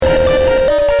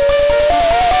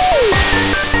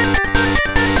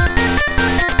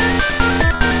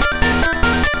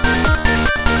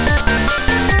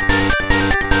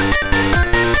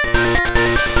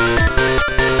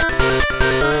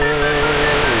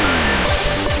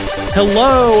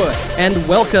Hello, and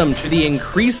welcome to the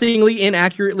increasingly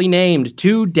inaccurately named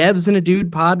Two Devs and a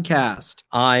Dude podcast.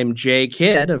 I'm Jay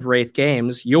Kidd of Wraith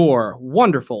Games, your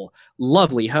wonderful,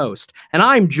 lovely host, and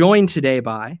I'm joined today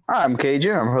by... I'm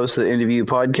Cajun. I'm host of the Interview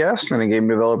podcast and a game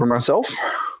developer myself.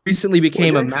 Recently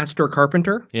became a master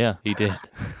carpenter. Yeah, he did.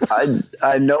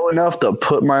 I know enough to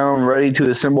put my own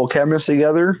ready-to-assemble cabinets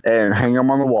together and hang them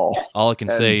on the wall. All I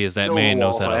can say is that man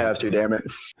knows how to... I have to, damn it.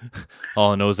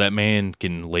 All I know is that man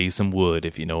can lay some wood,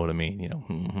 if you know what I mean. You know,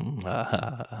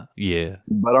 yeah.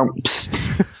 But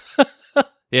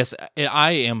Yes, and I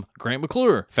am Grant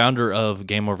McClure, founder of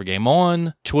Game Over Game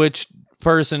On, Twitch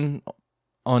person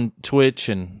on Twitch,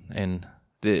 and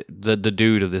the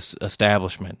dude of this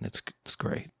establishment. It's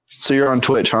great. So you're on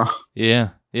Twitch, huh? Yeah.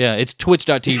 It's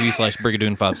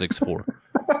twitch.tv/Brigadoon564.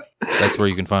 That's where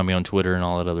you can find me on Twitter and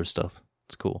all that other stuff.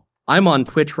 It's cool. I'm on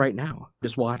Twitch right now,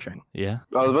 just watching. Yeah.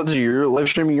 I was about to say, you're live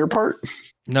streaming your part?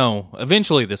 No,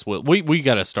 eventually this will. We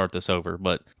got to start this over,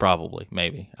 but probably,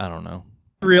 maybe. I don't know.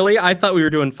 Really? I thought we were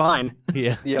doing fine.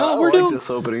 Yeah. Yeah, we're doing this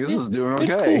opening. This is doing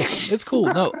okay. It's cool.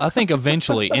 No, I think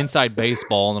eventually inside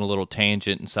baseball and a little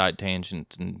tangent and side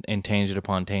tangent and tangent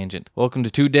upon tangent. Welcome to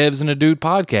Two Devs and a Dude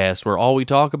podcast, where all we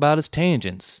talk about is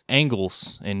tangents,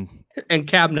 angles, and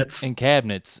cabinets. And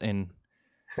cabinets and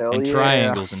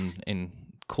triangles and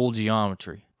cool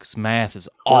geometry. Because math is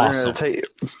awesome.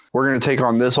 We're gonna take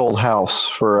on this old house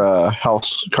for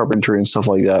house carpentry and stuff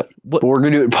like that. What? But we're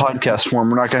gonna do it in podcast form.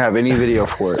 We're not gonna have any video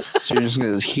for it. So you're just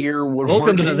gonna hear what.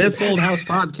 Welcome to This Old House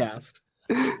podcast.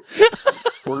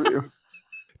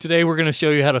 Today we're gonna show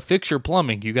you how to fix your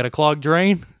plumbing. You got a clogged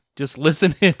drain? Just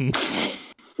listen in.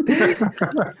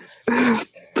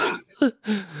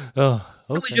 Oh.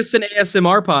 Okay. Really just an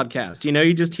ASMR podcast. You know,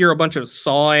 you just hear a bunch of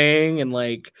sawing and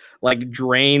like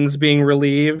drains being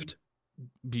relieved.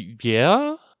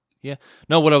 Yeah.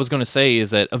 No, what I was going to say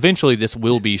is that eventually this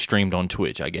will be streamed on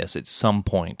Twitch, I guess, at some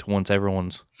point once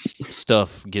everyone's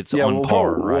stuff gets on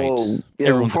par, right?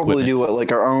 We'll probably do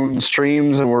our own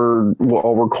streams and we'll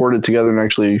all record it together and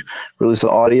actually release the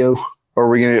audio. Or are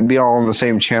we going to be all on the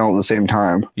same channel at the same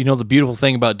time? You know, the beautiful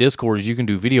thing about Discord is you can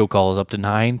do video calls up to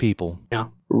 9 people. Yeah.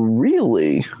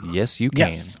 Really? Yes, you can.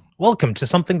 Yes. Welcome to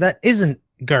something that isn't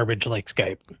garbage like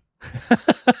Skype.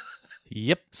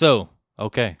 Yep. So,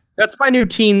 okay. That's my new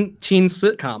teen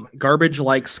sitcom, Garbage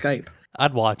Like Skype.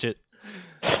 I'd watch it.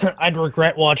 I'd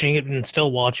regret watching it and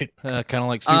still watch it. Kind of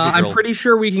like Supergirl. I'm pretty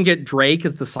sure we can get Drake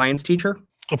as the science teacher.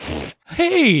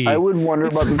 Hey! I would wonder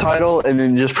about the title and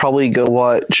then just probably go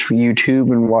watch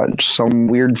YouTube and watch some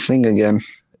weird thing again.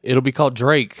 It'll be called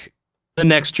Drake. The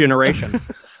Next Generation.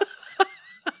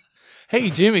 Hey,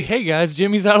 Jimmy. Hey, guys.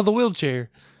 Jimmy's out of the wheelchair.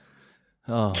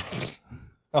 Oh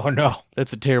no.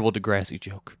 That's a terrible Degrassi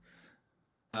joke.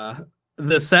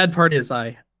 The sad part is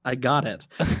I got it.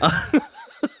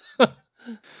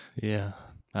 Yeah.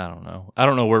 I don't know. I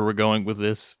don't know where we're going with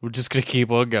this. We're just going to keep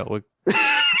on going.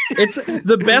 It's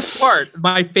the best part.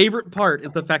 My favorite part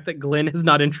is the fact that Glenn has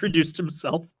not introduced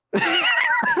himself.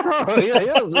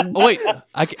 Oh, wait.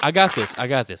 I got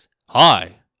this.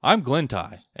 Hi, I'm Glenn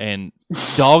Ty, and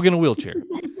dog in a wheelchair.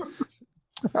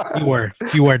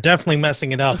 You are definitely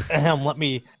messing it up. Let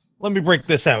me break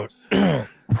this out.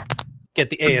 Get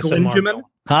the ASMR. Going.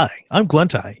 Hi, I'm Glenn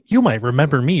Ty. You might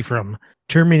remember me from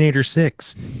Terminator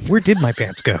 6. Where did my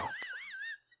pants go?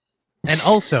 And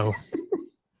also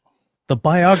the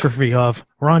biography of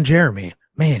Ron Jeremy.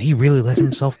 Man, he really let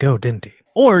himself go, didn't he?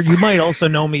 Or you might also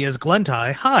know me as Glenn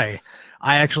Ty. Hi,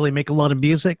 I actually make a lot of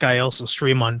music. I also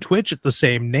stream on Twitch at the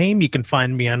same name. You can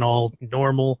find me on all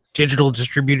normal digital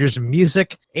distributors of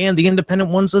music and the independent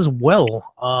ones as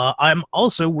well. I'm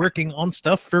also working on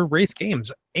stuff for Wraith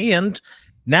Games. And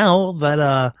now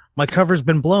that my cover's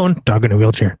been blown, dog in a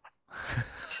wheelchair.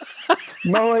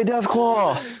 My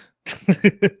Deathclaw.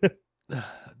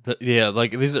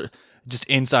 These are just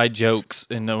inside jokes,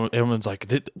 and everyone's like,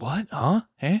 "What? Huh?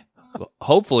 Eh?" Well,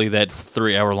 hopefully, that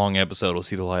 3-hour-long episode will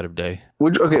see the light of day.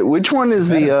 Which one is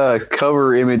the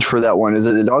cover image for that one? Is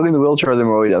it the dog in the wheelchair or the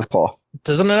Moe Deathclaw?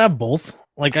 Doesn't it have both?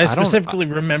 I specifically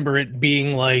remember it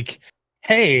being like,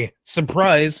 "Hey,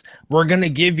 surprise! We're gonna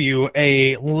give you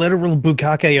a literal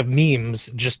bukkake of memes,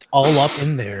 just all up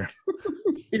in there."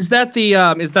 Is that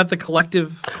the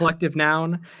collective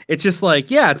noun? It's just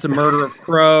it's a murder of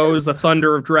crows, a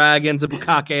thunder of dragons, a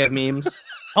bukkake of memes.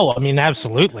 Oh, I mean,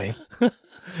 absolutely.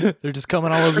 They're just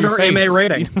coming all over your face. MA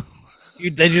rating.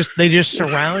 They just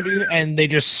surround you and they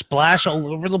just splash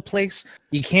all over the place.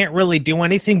 You can't really do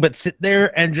anything but sit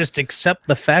there and just accept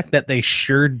the fact that they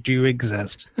sure do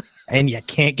exist. and you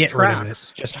can't get rid of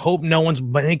it. Just hope no one's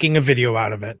making a video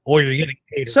out of it, or you're getting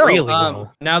paid really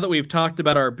well. Now that we've talked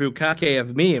about our bukkake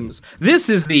of memes, this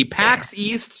is the PAX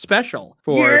East special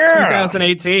for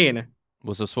 2018.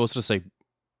 Was it supposed to say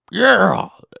 "yeah"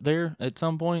 there at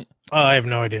some point? I have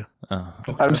no idea.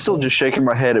 I'm still just shaking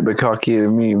my head at bukkake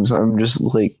of memes. I'm just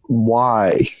like,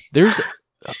 why?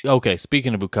 Okay,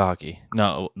 speaking of bukkake,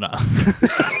 no.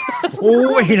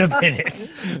 Wait a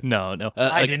minute. No.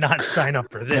 I did not sign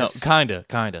up for this. No,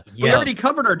 kinda. Yeah. We already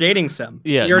covered our dating sim.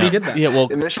 Yeah, we already did that. Yeah, well,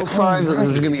 initial signs of this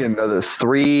is going to be another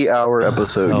 3-hour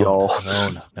episode, y'all.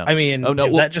 No. I mean,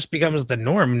 if that just becomes the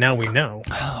norm, now we know.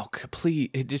 Oh,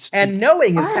 please. And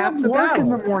knowing is half the work battle. in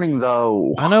the morning,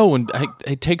 though. I know, and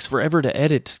it takes forever to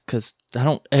edit because I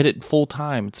don't edit full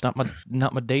time. It's not my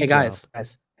day job.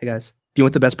 Hey guys. Do you know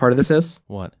what the best part of this is?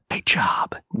 What? A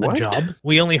job. What? A job?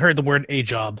 We only heard the word a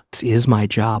job. This is my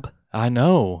job. I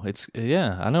know.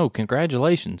 I know.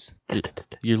 Congratulations.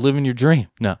 You're living your dream.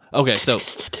 No. Okay, so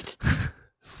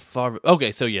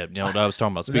yeah, you know what I was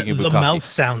talking about. Speaking of the bukkake. mouth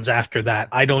sounds after that.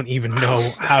 I don't even know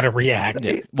how to react.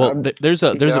 Yeah. Well,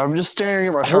 I'm just staring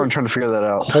at my phone trying to figure that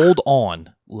out. Hold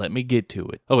on. Let me get to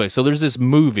it. Okay, so there's this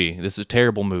movie. This is a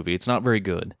terrible movie. It's not very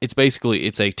good.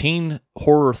 It's a teen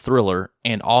horror thriller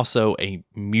and also a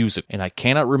music. And I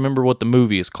cannot remember what the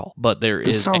movie is called, but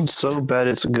This sounds so bad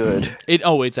it's good.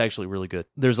 It's actually really good.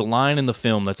 There's a line in the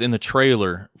film that's in the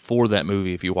trailer for that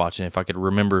movie if you watch it. If I could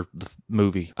remember the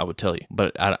movie, I would tell you,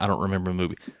 but I don't remember the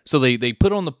movie. So they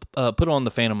put on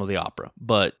the Phantom of the Opera,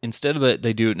 but instead of that,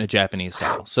 they do it in a Japanese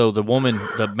style. So the woman,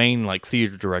 the main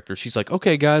theater director, she's like,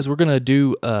 "Okay, guys, we're gonna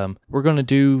do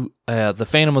the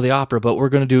Phantom of the Opera, but we're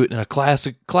going to do it in a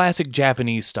classic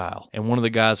Japanese style." And one of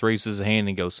the guys raises his hand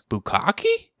and goes,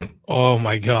 "Bukkake?" Oh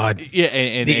my God! Yeah,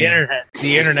 and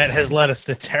the internet has led us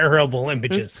to terrible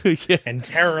images and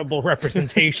terrible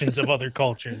representations of other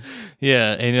cultures.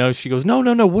 Yeah, and she goes, "No,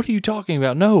 what are you talking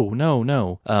about? No."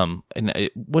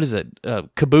 What is it?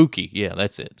 Kabuki? Yeah,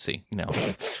 that's it. See,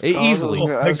 easily.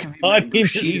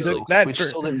 Easily. Which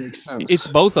still didn't make sense. It's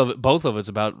both of it. Both of it's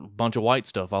about a bunch of white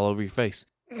stuff all over your face.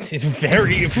 It's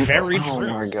very, very true. Oh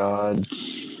my God,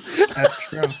 that's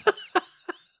true.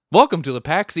 Welcome to the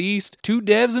PAX East Two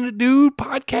Devs and a Dude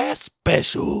podcast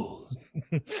special.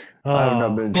 I have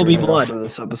not been Will be blood for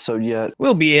this episode yet.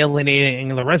 We'll be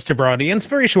alienating the rest of our audience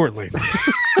very shortly.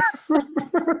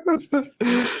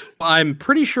 I'm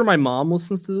pretty sure my mom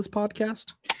listens to this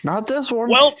podcast. Not this one.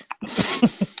 Well,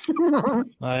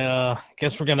 I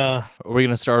guess we're gonna. Are we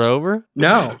gonna start over?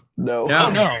 No.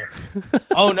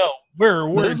 Oh no. We're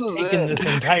taking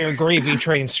this entire gravy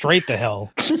train straight to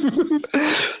hell.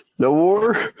 No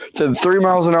more than 3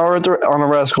 miles an hour on a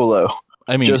rascal, though.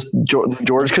 I mean, just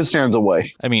George Costanza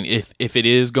way. I mean, if it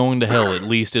is going to hell, at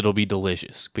least it'll be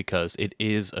delicious because it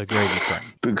is a gravy train.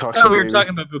 We were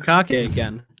talking about bukkake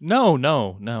again. No.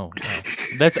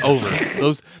 That's over.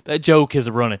 That joke has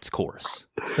run its course.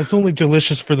 It's only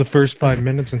delicious for the first 5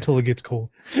 minutes until it gets cold.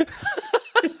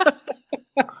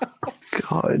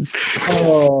 God.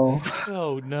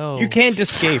 Oh no. You can't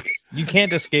escape. We're going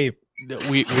to escape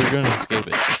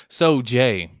it. So,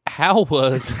 Jay, how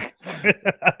was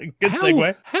good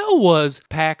segue? How was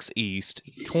PAX East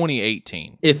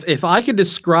 2018? If I could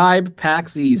describe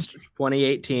PAX East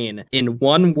 2018 in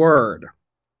one word,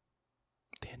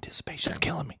 the anticipation's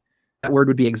killing me. That word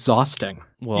would be exhausting.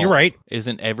 Well, you're right.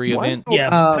 Isn't every event? Yeah,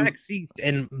 PAX East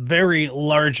and very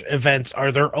large events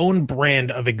are their own brand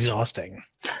of exhausting.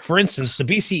 For instance, the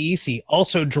BCEC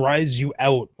also dries you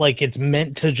out like it's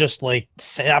meant to just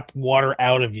sap water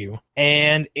out of you.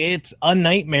 And it's a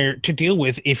nightmare to deal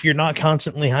with if you're not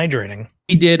constantly hydrating. What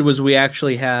we did was we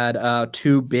actually had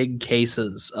 2 big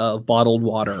cases of bottled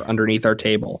water underneath our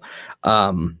table.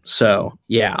 So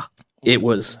yeah, it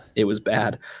was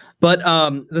bad. But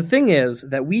the thing is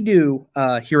that we do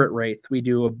here at Wraith, we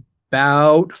do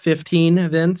about 15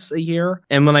 events a year.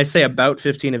 And when I say about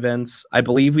 15 events, I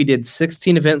believe we did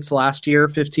 16 events last year,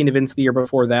 15 events the year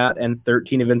before that, and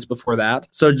 13 events before that.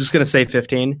 So just going to say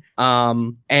 15.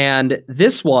 And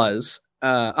this was...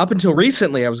 up until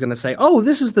recently, I was going to say,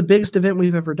 this is the biggest event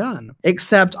we've ever done.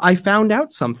 Except I found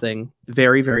out something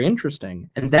very, very interesting.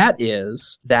 And that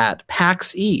is that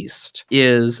PAX East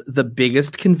is the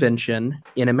biggest convention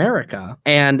in America.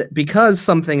 And because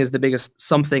something is the biggest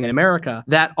something in America,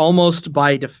 that almost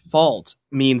by default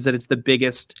means that it's the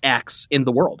biggest X in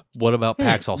the world. What about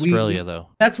PAX Australia, though?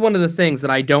 That's one of the things that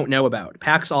I don't know about.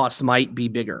 PAX Aus might be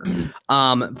bigger.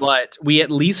 But we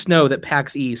at least know that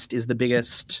PAX East is the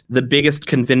biggest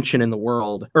convention in the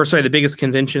world. Or sorry, the biggest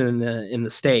convention in the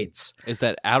States. Is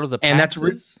that out of the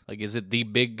PAXs? Is it the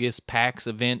biggest PAX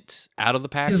event out of the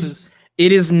PAXs?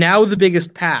 It is now the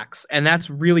biggest PAX, and that's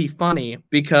really funny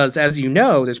because, as you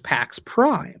know, there's PAX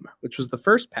Prime, which was the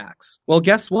first PAX. Well,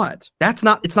 guess what? It's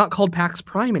not called PAX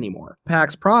Prime anymore.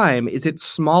 PAX Prime it's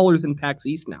smaller than PAX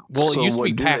East now. Well, So it used to what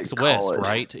be do PAX they call West, it?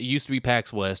 right? It used to be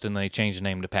PAX West, and they changed the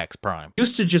name to PAX Prime. It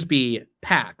used to just be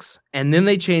PAX, and then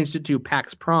they changed it to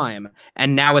PAX Prime,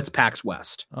 and now it's PAX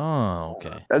West. Oh,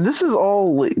 okay. And this is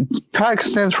all PAX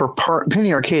stands for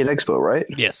Penny Arcade Expo, right?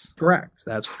 Yes. Correct.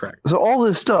 That's correct. So all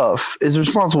this stuff is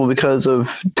responsible because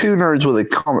of two nerds with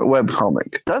a web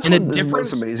comic. That's In a what is different-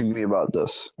 most amazing to me about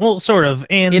this. Well, sort of.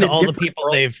 And In a all the different people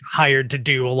world. they've hired to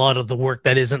do a lot of the work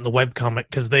that isn't the webcomic,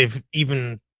 because they've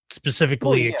even specifically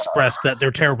Well, yeah. expressed that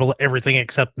they're terrible at everything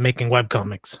except making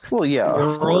webcomics. Well, yeah,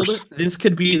 of World, course. this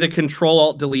could be the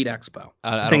Control-Alt-Delete Expo.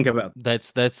 I Think don't- about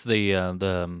That's the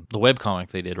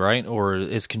webcomic they did, right? Or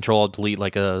is Control-Delete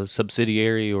like a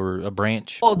subsidiary or a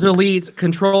branch?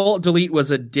 Control-Delete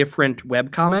was a different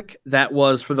webcomic that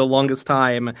was for the longest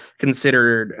time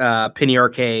considered Penny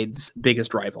Arcade's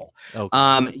biggest rival.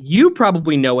 Okay. You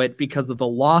probably know it because of the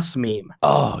Lost meme.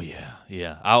 Oh yeah.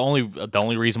 Yeah, the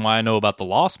only reason why I know about the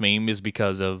Lost meme is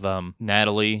because of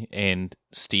Natalie and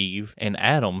Steve and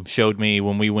Adam showed me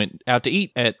when we went out to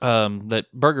eat at that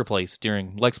burger place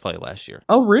during Lex Play last year.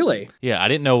 Oh, really? Yeah, I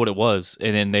didn't know what it was,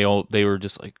 and then they were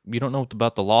just like, "You don't know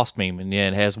about the Lost meme?" And yeah,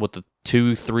 it has the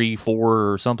 2, 3,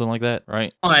 4 or something like that,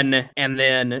 right? 1 and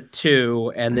then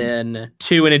 2 and then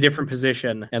 2 in a different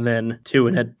position and then 2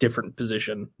 in a different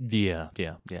position. Yeah.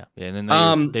 And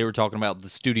then they were talking about the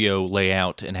studio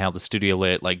layout and how the studio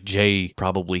layout, like Jay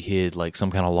probably hid like some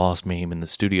kind of Lost meme in the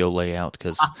studio layout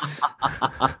because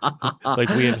like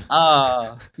we had.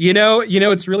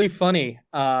 It's really funny.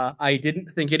 I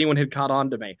didn't think anyone had caught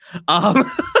on to me.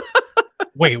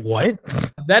 Wait, what?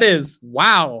 That is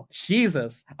wow,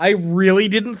 Jesus! I really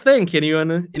didn't think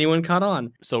anyone caught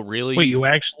on. So really, Wait, you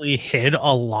actually hid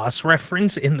a Lost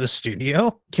reference in the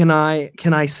studio? Can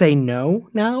I say no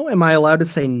now? Am I allowed to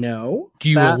say no?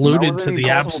 You That- alluded Not with to any the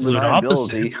possible absolute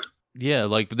opposite. deniability. yeah,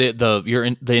 like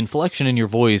the inflection in your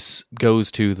voice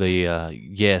goes to the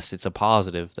yes, it's a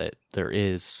positive that there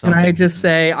is something. Can I just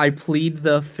say I plead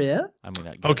the fifth? I mean,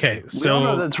 I guess Okay, We all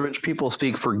know so that's rich people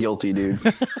speak for guilty, dude.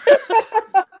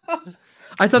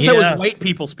 I thought that Yeah. was white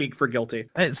people speak for guilty.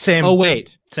 same. Oh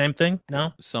wait. Same thing.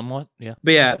 No. somewhat, yeah.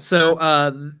 But yeah, so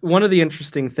one of the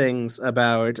interesting things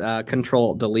about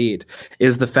Control-Delete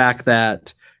is the fact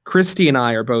that Christy and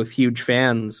I are both huge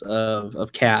fans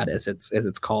of CAD as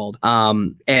it's called.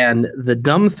 And the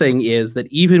dumb thing is that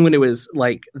even when it was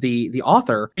like the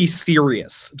author, he's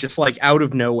serious, just like out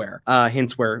of nowhere.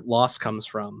 Hence where Lost comes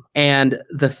from. And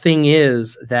the thing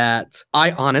is that I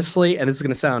honestly, and this is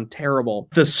going to sound terrible,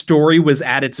 the story was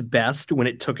at its best when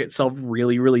it took itself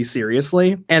really, really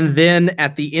seriously. And then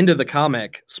at the end of the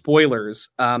comic, spoilers,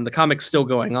 the comic's still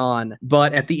going on,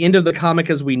 but at the end of the comic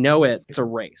as we know it, it's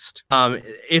erased.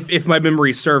 If my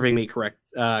memory is serving me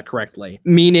correctly,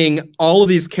 meaning all of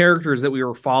these characters that we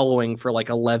were following for like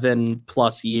 11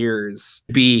 plus years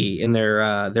be in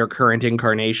their current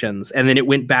incarnations, and then it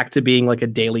went back to being like a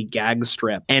daily gag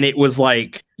strip, and it was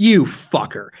like, you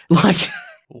fucker, like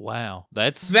Wow,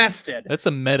 that's vested. That's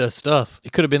some meta stuff.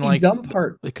 It could have been like dumb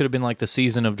part. It could have been like the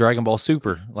season of Dragon Ball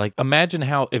Super. Like, imagine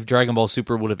how if Dragon Ball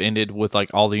Super would have ended with like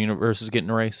all the universes getting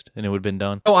erased and it would have been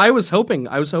done. Oh, I was hoping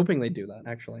they'd do that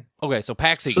actually. Okay, so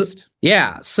PAX East.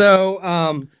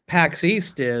 So PAX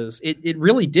East it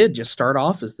really did just start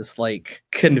off as this like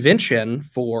convention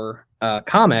for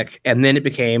comic, and then it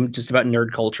became just about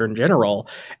nerd culture in general.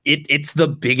 It's the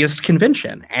biggest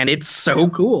convention, and it's so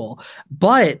cool.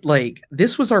 But like,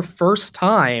 this was our first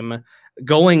time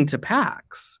going to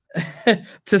PAX.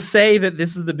 To say that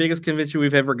this is the biggest convention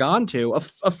we've ever gone to, a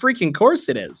freaking course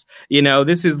it is. You know,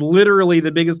 this is literally the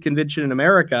biggest convention in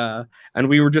America, and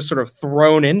we were just sort of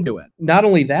thrown into it. Not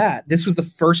only that, this was the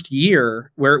first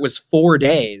year where it was 4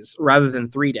 days rather than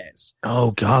 3 days.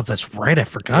 Oh God, that's right. I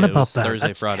forgot Yeah, it about was that. Thursday,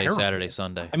 That's Friday, terrible. Saturday,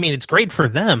 Sunday. I mean, it's great for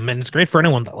them and it's great for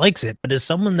anyone that likes it. But as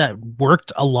someone that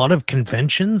worked a lot of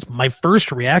conventions, my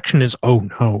first reaction is, oh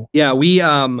no. Yeah, we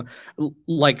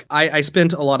I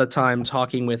spent a lot of time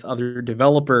talking with other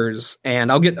developers,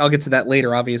 and I'll get to that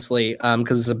later, obviously,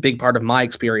 because it's a big part of my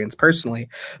experience personally.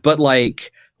 But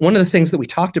like, one of the things that we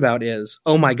talked about is,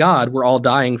 oh my God, we're all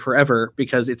dying forever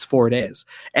because it's 4 days,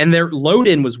 and their load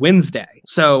in was Wednesday.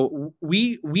 So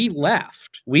we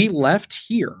left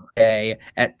here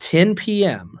at 10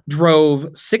 p.m. drove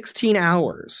 16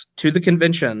 hours to the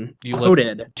convention. You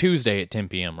loaded Tuesday at 10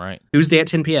 p.m., right? Tuesday at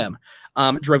 10 p.m.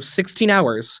 Drove 16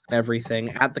 hours, everything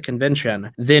at the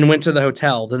convention, then went to the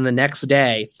hotel. Then the next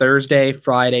day, Thursday,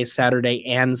 Friday, Saturday,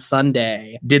 and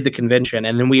Sunday, did the convention.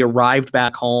 And then we arrived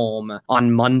back home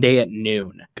on Monday at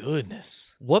noon.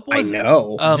 Goodness. What was I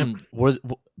know.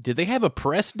 Did they have a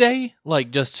press day? Like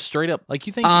just straight up, like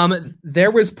you think? There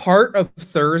was part of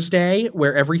Thursday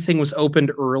where everything was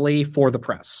opened early for the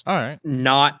press. All right.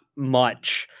 Not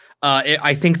much.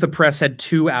 I think the press had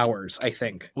 2 hours, I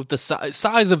think. With the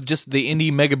size of just the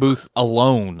indie mega booth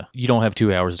alone, you don't have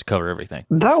 2 hours to cover everything.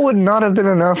 That would not have been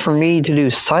enough for me to do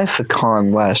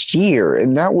Sci-Fi-Con last year,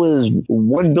 and that was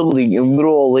one building in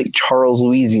little Lake Charles,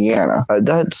 Louisiana.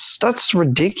 That's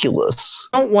ridiculous.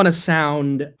 I don't want to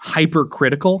sound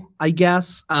hypercritical, I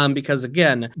guess, because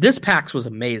again, this PAX was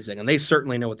amazing, and they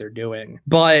certainly know what they're doing.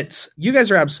 But you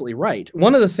guys are absolutely right.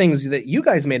 One of the things that you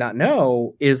guys may not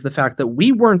know is the fact that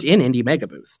we weren't in Indie Mega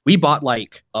Booth. We bought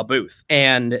like a booth,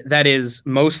 and that is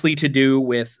mostly to do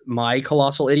with my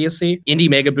colossal idiocy. Indie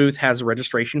Mega Booth has a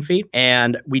registration fee,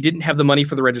 and we didn't have the money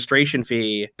for the registration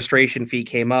fee. Registration fee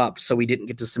came up, so we didn't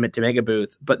get to submit to Mega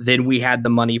Booth, but then we had the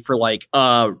money for like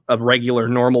a regular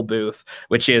normal booth,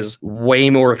 which is way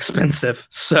more expensive.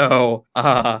 So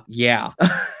yeah.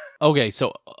 Okay,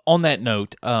 so on that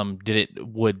note,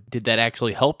 did that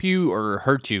actually help you or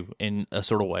hurt you in a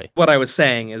sort of way? What I was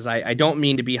saying is I don't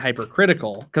mean to be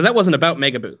hypercritical, because that wasn't about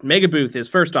Mega Booth. Mega Booth is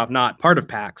first off not part of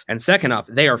PAX, and second off,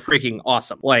 they are freaking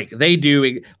awesome. Like they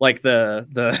do, like the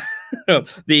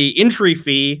the entry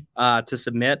fee to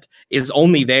submit is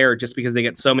only there just because they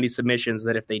get so many submissions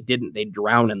that if they didn't, they'd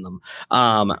drown in them.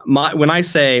 When I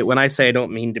say I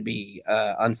don't mean to be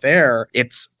unfair,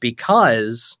 it's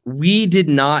because we did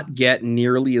not get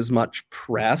nearly as much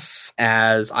press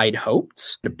as I'd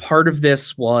hoped. Part of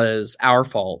this was our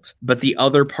fault, but the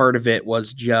other part of it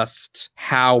was just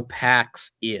how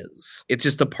PAX is. It's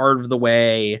just a part of the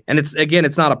way, and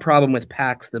it's not a problem with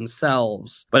PAX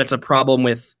themselves, but it's a problem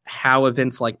with how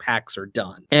events like PAX are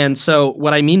done. And so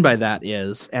what I mean by that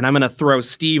is, and I'm going to throw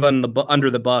Steve under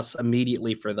the bus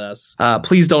immediately for this.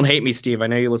 Please don't hate me, Steve. I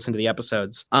know you listen to the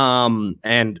episodes,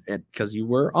 and because you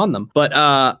were on them. But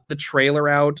the trailer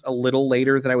out a little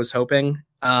later than I was hoping.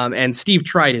 And Steve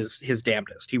tried his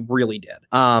damnedest. He really did.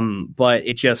 But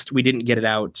we didn't get it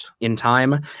out in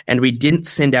time, and we didn't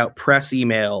send out press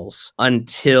emails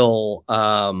until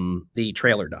the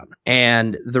trailer done.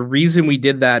 And the reason we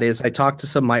did that is I talked to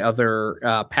some of my other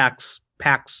PAX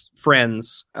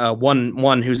friends,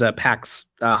 one who's a PAX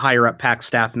higher up PAX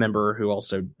staff member who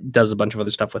also does a bunch of other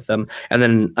stuff with them, and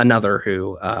then another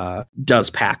who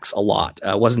does PAX a lot.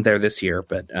 Wasn't there this year,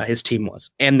 but his team was.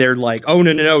 And they're like, "Oh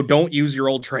no, don't use your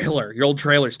old trailer. Your old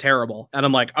trailer's terrible." And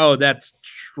I'm like, "Oh, that's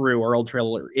true. Our old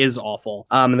trailer is awful."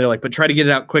 And they're like, "But try to get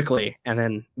it out quickly." And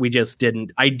then we just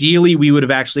didn't. Ideally, we would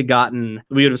have sent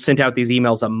out these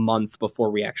emails a month before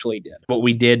we actually did. What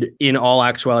we did in all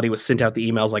actuality was sent out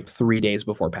the emails like 3 days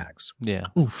before PAX. Yeah.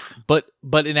 Oof.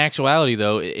 But in actuality,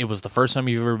 though, it was the first time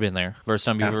you've ever been there, first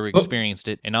time you've ever experienced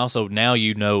it, and also now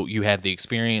you know you have the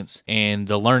experience and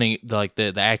the learning, like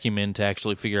the acumen to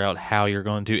actually figure out how you're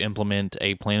going to implement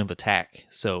a plan of attack.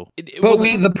 So,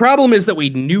 the problem is that we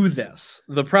knew this.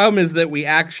 The problem is that we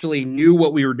actually knew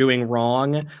what we were doing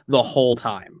wrong the whole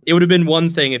time. It would have been one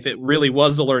thing if it really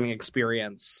was a learning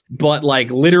experience, but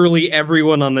like literally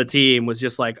everyone on the team was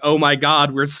just like, "Oh my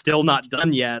God, we're still not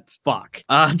done yet." Fuck.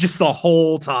 Just the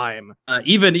whole time.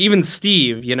 Even Steve,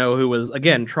 who was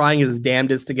again trying his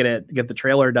damnedest to get the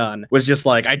trailer done, was just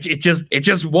like, it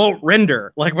just won't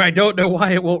render. Like, I don't know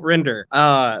why it won't render.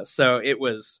 So it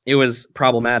was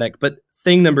problematic. But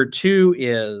thing number two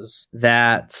is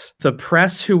that the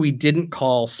press who we didn't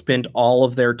call spent all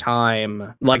of their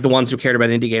time, like the ones who cared about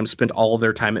indie games, spent all of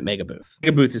their time at Mega Booth.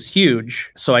 Mega Booth is huge,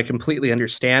 so I completely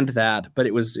understand that, but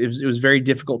it was very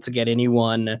difficult to get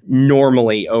anyone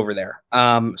normally over there.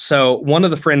 So one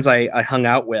of the friends I hung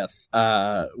out with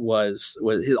was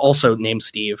also named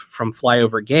Steve from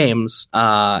Flyover Games,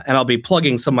 and I'll be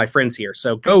plugging some of my friends here.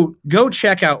 So go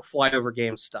check out Flyover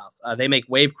Games stuff. They make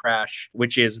Wave Crash,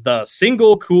 which is the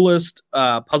single coolest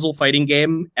puzzle fighting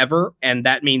game ever, and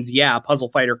that means Puzzle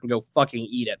Fighter can go fucking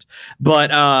eat it.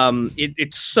 But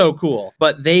it's so cool.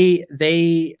 But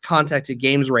they contacted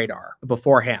Games Radar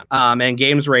beforehand, and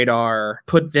Games Radar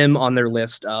put them on their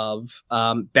list of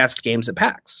best games at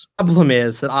PAX. Problem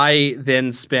is that I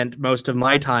then spent most of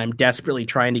my time desperately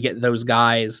trying to get those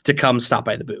guys to come stop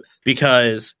by the booth,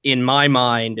 because in my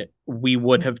mind we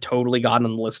would have totally gotten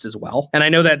on the list as well. And I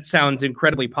know that sounds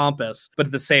incredibly pompous, but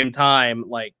at the same time,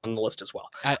 like, on the list as well.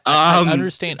 I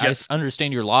understand. I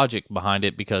understand your logic behind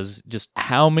it, because just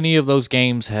how many of those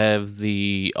games have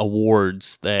the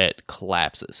awards that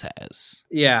Collapses has?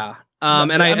 Yeah.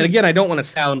 And again, I don't want to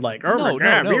sound like thing.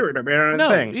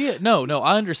 No.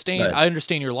 I understand. Right. I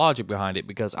understand your logic behind it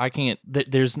because I can't.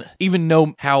 There's even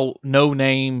no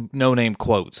name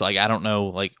quotes. Like I don't know,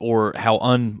 like or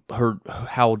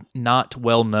how not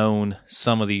well known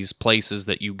some of these places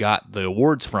that you got the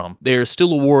awards from. There's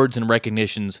still awards and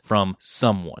recognitions from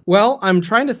someone. Well, I'm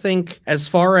trying to think as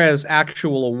far as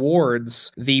actual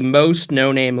awards. The most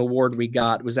no-name award we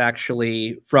got was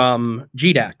actually from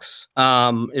GDEX.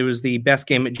 It was the best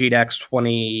game at GDEX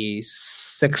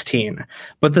 2016.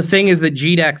 But the thing is that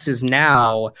GDEX is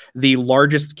now the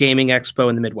largest gaming expo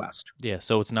in the Midwest. Yeah,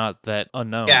 so it's not that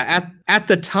unknown. Yeah, at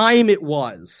the time it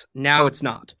was. Now it's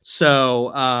not.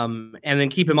 So, and then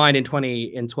keep in mind in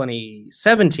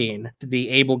 2017, the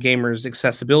Able Gamers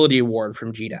Accessibility Award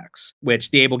from GDEX,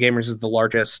 which the Able Gamers is the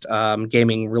largest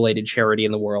gaming-related charity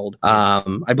in the world.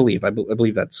 I believe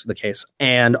that's the case.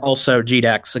 And also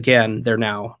GDEX, again, they're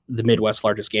now the Midwest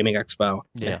largest gaming expo.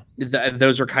 Yeah.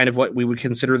 Those are kind of what we would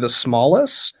consider the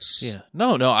smallest. Yeah.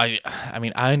 No, I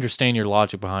mean, I understand your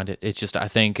logic behind it. It's just, I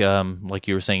think, like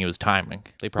you were saying, it was timing.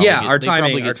 They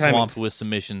probably get swamped with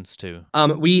submissions too.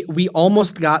 We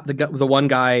almost got the one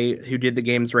guy who did the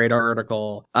Games Radar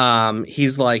article.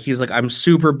 He's like, I'm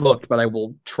super booked, but I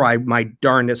will try my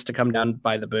darndest to come down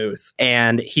by the booth.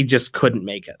 And he just couldn't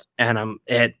make it. And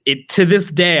it to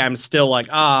this day, I'm still like,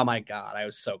 oh my God, I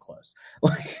was so close.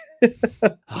 Like,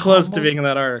 close to being in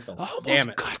that article. Damn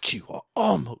it. Got you.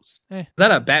 Almost. Is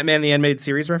that a Batman the Animated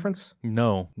Series reference?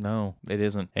 No, it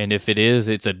isn't. And if it is,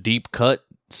 it's a deep cut.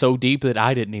 So deep that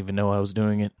I didn't even know I was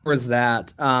doing it. Was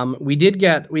that we did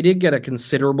get a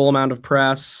considerable amount of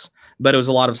press, but it was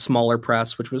a lot of smaller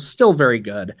press, which was still very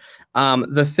good.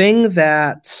 The thing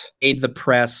that made the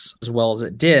press as well as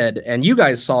it did, and you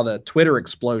guys saw the Twitter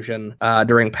explosion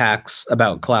during PAX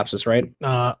about Collapsus, right?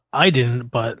 I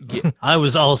didn't, but I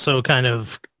was also kind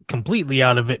of completely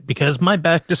out of it because my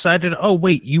back decided, oh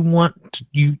wait, you want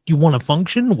a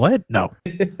function? What? No.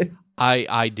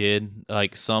 I did I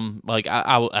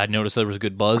noticed there was a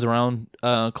good buzz around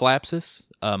Collapsus.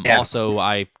 Also,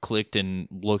 I clicked and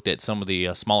looked at some of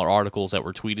the smaller articles that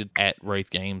were tweeted at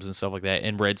Wraith Games and stuff like that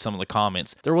and read some of the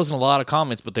comments. There wasn't a lot of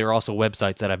comments, but there were also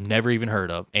websites that I've never even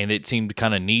heard of, and it seemed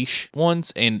kind of niche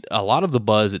ones, and a lot of the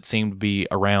buzz, it seemed to be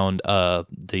around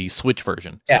the Switch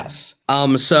version. Yes.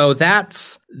 So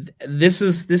this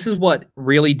is what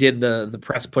really did the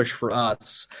press push for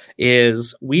us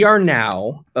is we are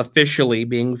now officially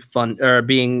being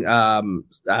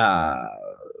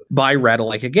by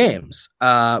Ratalaika Games,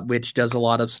 which does a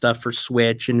lot of stuff for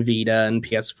Switch and Vita and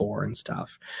PS4 and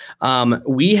stuff.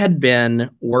 We had been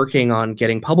working on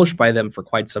getting published by them for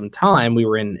quite some time. We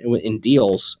were in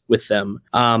deals with them,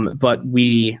 but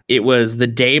it was the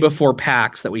day before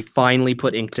PAX that we finally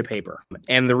put ink to paper.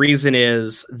 And the reason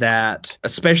is that,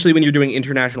 especially when you're doing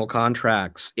international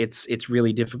contracts, it's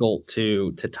really difficult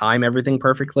to time everything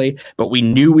perfectly. But we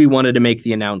knew we wanted to make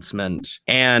the announcement,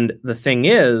 and the thing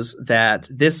is that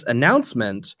this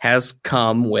announcement has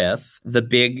come with the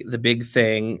big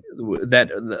thing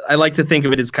that I like to think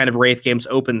of it as kind of Wraith Games'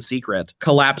 open secret.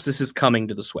 Collapsus is coming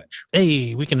to the Switch.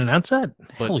 Hey, we can announce that?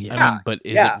 But, hell yeah. I mean, but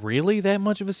is it really that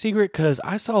much of a secret? Because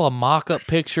I saw a mock-up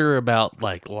picture about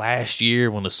like last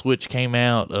year when the Switch came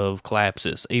out of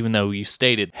Collapsus, even though you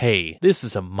stated, hey, this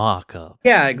is a mock-up.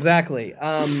 Yeah, exactly.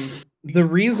 The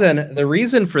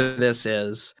reason for this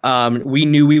is we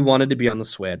knew we wanted to be on the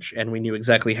Switch, and we knew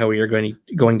exactly how we were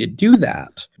going to do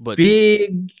that. But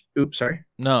oops, sorry.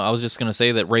 No, I was just going to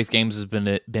say that Wraith Games has been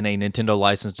a Nintendo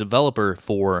licensed developer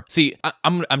for. See,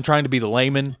 I'm trying to be the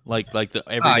layman, like the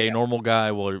everyday normal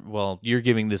guy. Well, you're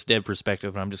giving this dev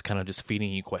perspective, and I'm just kind of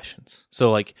feeding you questions.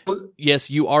 So, like, yes,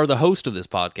 you are the host of this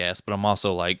podcast, but I'm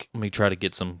also like, let me try to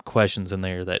get some questions in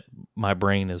there that my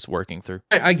brain is working through.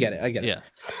 I get it. Yeah.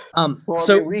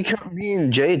 Me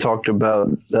and Jay talked about.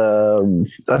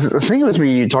 I think it was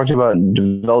me. You talked about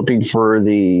developing for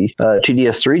the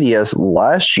 2DS, 3DS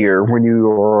last year when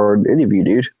you were an interview,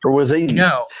 dude, or was it?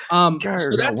 No.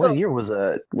 What year was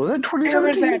that? Was that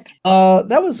 2017?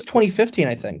 That was 2015,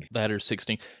 I think. That or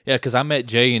 16. Yeah, because I met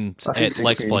Jay at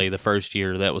Lex Play the first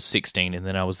year. That was 16, and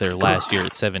then I was there last year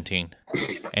at 17.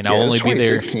 And I'll only be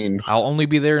there. I'll only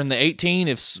be there in the 18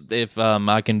 if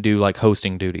I can do like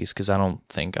hosting duties, because I don't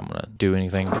think I'm gonna do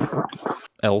anything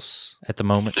else at the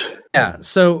moment. Yeah,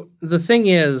 so the thing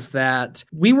is that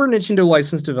we were Nintendo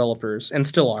licensed developers, and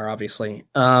still are, obviously,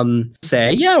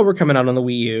 say, yeah, we're coming out on the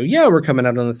Wii U, yeah, we're coming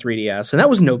out on the 3DS, and that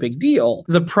was no big deal.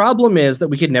 The problem is that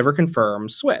we could never confirm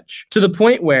Switch, to the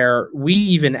point where we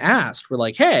even asked, we're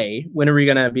like, hey, when are we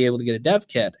going to be able to get a dev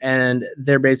kit? And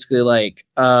they're basically like,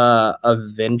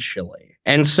 eventually.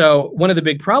 And so one of the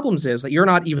big problems is that you're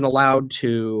not even allowed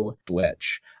to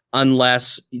Switch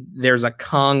unless there's a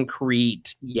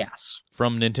concrete yes.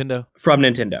 From Nintendo? From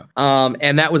Nintendo.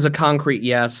 And that was a concrete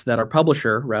yes that our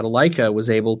publisher, Radalaika, was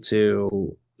able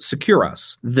to secure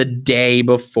us the day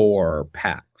before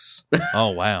PAX. Oh,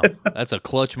 wow. That's a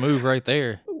clutch move right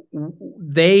there.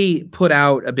 They put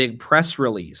out a big press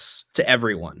release to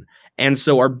everyone. And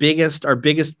so our biggest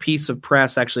piece of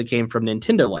press actually came from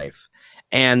Nintendo Life.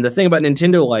 And the thing about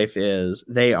Nintendo Life is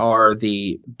they are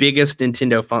the biggest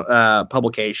Nintendo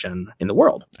publication in the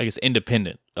world. I guess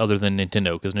independent, other than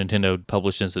Nintendo, because Nintendo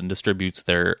publishes and distributes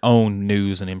their own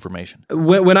news and information.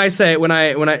 When I say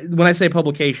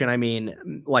publication, I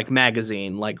mean like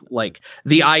magazine, like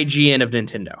the IGN of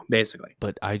Nintendo, basically.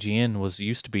 But IGN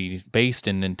used to be based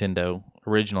in Nintendo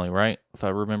originally, right? If I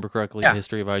remember correctly, yeah. The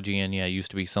history of IGN,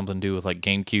 used to be something to do with like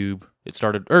GameCube. It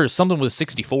started, or something with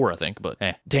 64, I think, but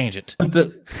tangent. The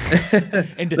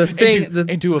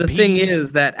thing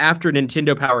is that after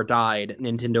Nintendo Power died,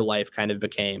 Nintendo Life kind of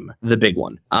became the big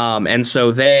one. And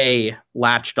so they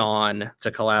latched on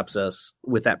to Collapsus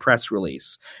with that press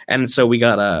release. And so we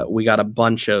got a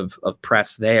bunch of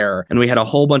press there, and we had a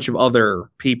whole bunch of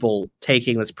other people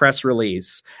taking this press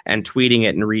release and tweeting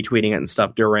it and retweeting it and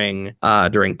stuff during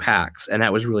PAX. And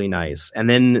that was really nice. And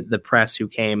then the press who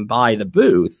came by the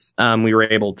booth, we were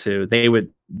able to, they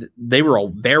were all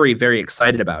very, very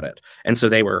excited about it. And so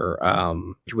they were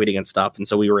tweeting and stuff. And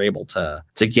so we were able to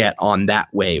get on that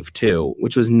wave too,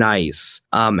 which was nice.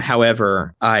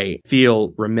 However, I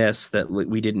feel remiss that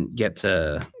we didn't get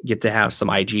to have some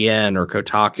IGN or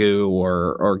Kotaku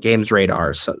or Games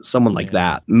Radar, someone like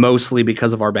that, mostly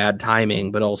because of our bad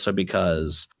timing, but also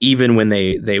because even when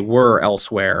they were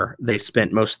elsewhere, they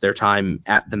spent most of their time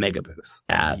at the mega booth.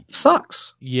 That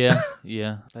sucks. Yeah,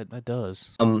 that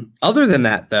does. Other than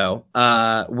that, though,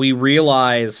 we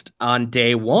realized on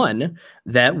day one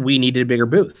that we needed a bigger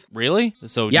booth. Really?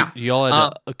 So yeah, you all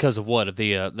had because of what?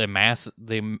 The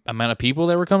amount of people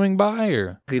that were coming by,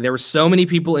 or there were so many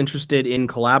people interested in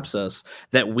Collapsus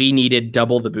that we needed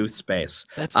double the booth space.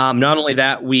 That's not only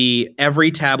that,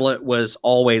 every tablet was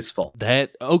always full.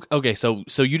 Okay. So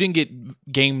you didn't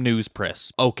get game news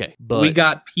press, okay? But we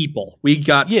got people. We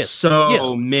got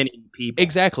many people.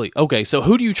 Exactly. Okay, so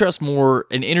who do you trust more,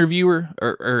 an interviewer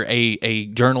or a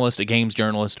journalist, a games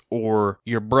journalist, or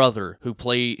your brother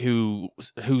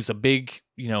who's a big,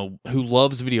 who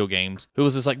loves video games, who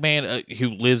was just like, man, who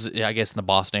lives, I guess, in the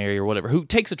Boston area or whatever, who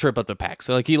takes a trip up to PAX.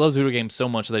 So, like, he loves video games so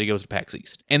much that he goes to PAX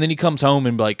East. And then he comes home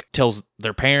and, like, tells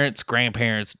their parents,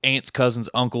 grandparents, aunts, cousins,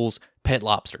 uncles, Pet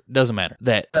Lobster, doesn't matter,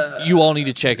 that you all need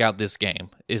to check out this game.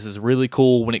 This is really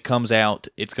cool. When it comes out,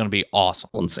 it's going to be awesome.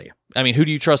 Let's see. I mean, who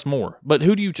do you trust more? But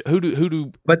who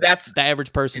do But that's the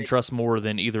average person trust more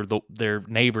than either their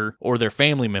neighbor or their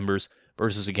family members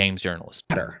versus a games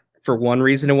journalist? For one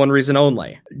reason and one reason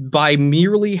only. By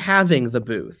merely having the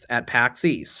booth at PAX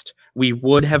East, we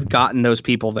would have gotten those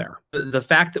people there. The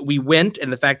fact that we went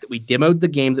and the fact that we demoed the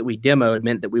game that we demoed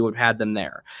meant that we would have had them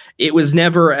there. It was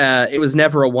never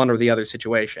a one or the other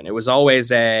situation. It was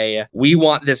always we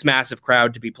want this massive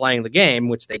crowd to be playing the game,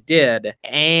 which they did,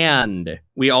 and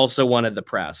we also wanted the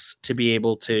press to be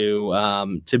able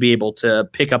to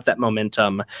pick up that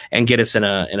momentum and get us in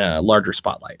a larger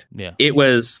spotlight. Yeah. It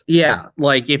was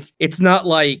like, if it's not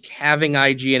like having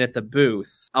IGN at the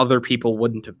booth, other people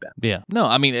wouldn't have been. Yeah. No,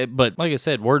 I mean, but like I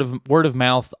said, word of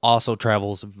mouth also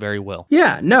travels very well.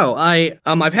 Yeah. No,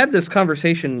 I've had this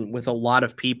conversation with a lot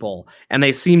of people, and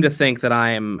they seem to think that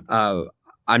I'm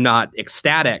not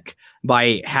ecstatic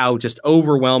by how just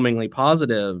overwhelmingly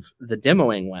positive the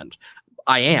demoing went.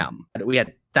 I am. We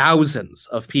had thousands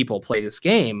of people play this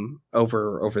game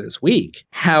over this week.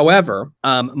 However,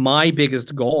 my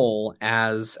biggest goal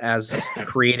as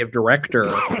creative director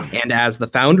and as the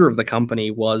founder of the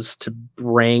company was to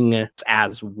bring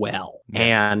as well.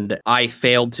 And I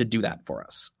failed to do that for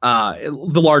us.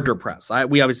 The larger press.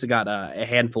 We obviously got a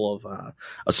handful of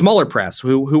a smaller press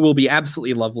who will be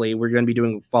absolutely lovely. We're going to be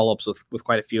doing follow-ups with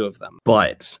quite a few of them.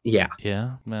 But yeah.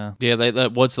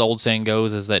 What's the old saying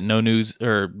goes is that no news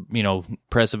or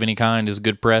press of any kind is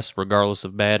good press, regardless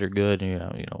of bad or good.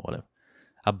 Whatever.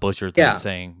 I butchered that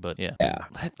saying, but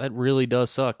that really does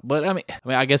suck. But I mean,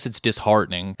 I guess it's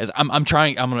disheartening. As I'm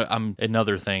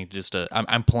another thing.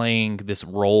 I'm playing this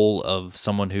role of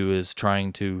someone who is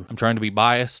trying to be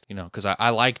biased, because I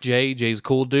like Jay. Jay's a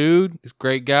cool dude. He's a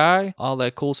great guy. All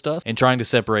that cool stuff, and trying to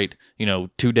separate,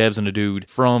 two devs and a dude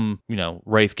from,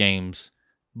 Wraith Games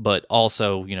but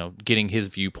also, getting his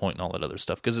viewpoint and all that other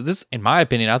stuff. Because this, in my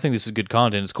opinion, I think this is good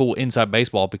content. It's cool inside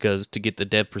baseball because to get the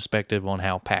dev perspective on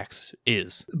how PAX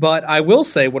is. But I will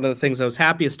say one of the things I was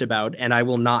happiest about, and I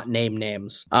will not name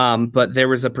names, but there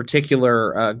was a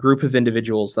particular group of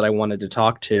individuals that I wanted to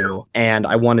talk to, and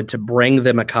I wanted to bring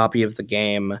them a copy of the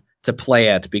game to play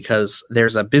it because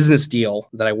there's a business deal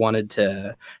that I wanted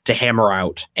to hammer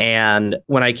out. And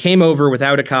when I came over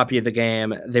without a copy of the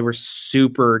game, they were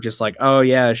super just like, oh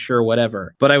yeah, sure,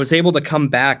 whatever. But I was able to come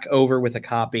back over with a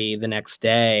copy the next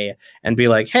day and be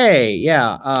like, hey,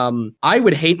 yeah, I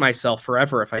would hate myself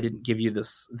forever if I didn't give you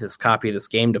this copy of this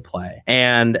game to play.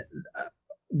 And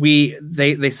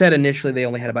they said initially they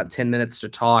only had about 10 minutes to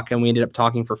talk, and we ended up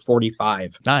talking for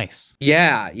 45. Nice.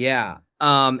 Yeah.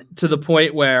 To the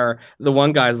point where the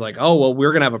one guy's like, oh, well,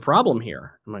 we're going to have a problem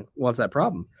here. I'm like, what's that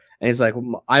problem? And he's like,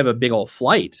 well, I have a big old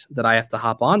flight that I have to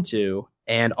hop onto,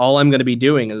 and all I'm going to be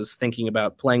doing is thinking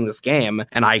about playing this game,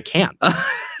 and I can't.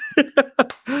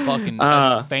 Fucking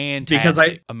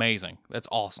fantastic. Amazing. That's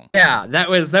awesome. Yeah, that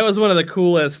was one of the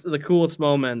coolest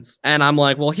moments. And I'm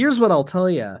like, well, here's what I'll tell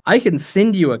you. I can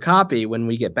send you a copy when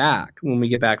we get back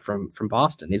from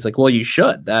Boston. He's like, well, you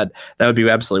should. That would be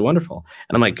absolutely wonderful.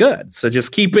 And I'm like, good. So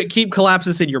just keep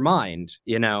collapses in your mind,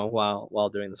 while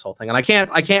doing this whole thing. And I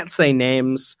can't say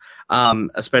names,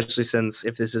 especially since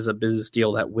if this is a business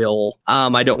deal that will,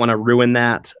 I don't want to ruin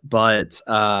that, but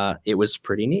it was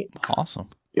pretty neat. Awesome.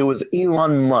 It was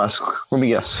Elon Musk. Let me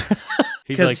guess.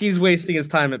 Because he's wasting his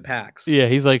time at PAX. Yeah,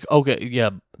 he's like, okay,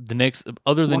 yeah, the next,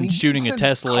 other than shooting a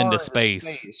Tesla into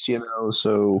space.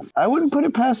 So I wouldn't put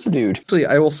it past the dude. Actually,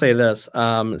 I will say this.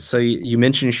 So you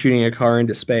mentioned shooting a car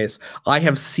into space. I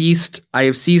have ceased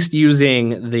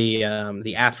using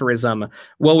the aphorism,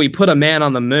 well, we put a man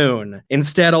on the moon.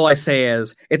 Instead, all I say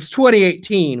is, it's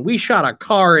 2018. We shot a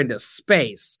car into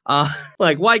space.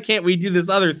 Like, why can't we do this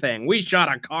other thing? We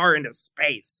shot a car into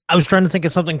space. I was trying to think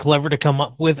of something clever to come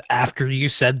up with after you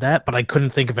said that, but I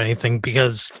couldn't think of anything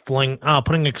because putting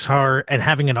a car and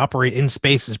having it operate in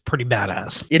space is pretty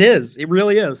badass. It is. It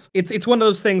really is. It's one of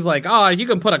those things like, oh, you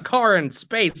can put a car in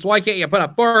space. Why can't you put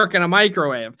a fork in a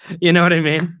microwave? You know what I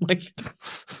mean? Like,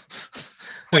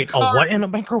 wait, a what in a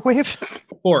microwave?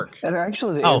 Fork. And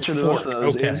actually, the answer to both of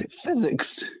those is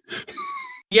physics.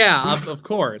 Yeah, of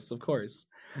course.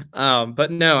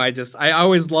 But no, I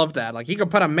always loved that. Like, you can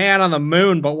put a man on the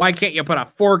moon, but why can't you put a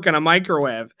fork in a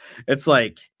microwave? It's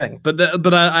like,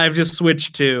 but I've just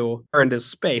switched to into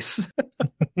space.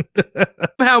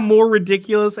 How more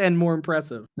ridiculous and more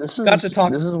impressive. This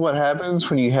is what happens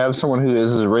when you have someone who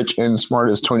is as rich and smart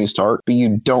as Tony Stark, but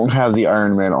you don't have the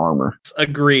Iron Man armor.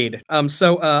 Agreed.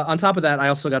 So on top of that, I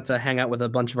also got to hang out with a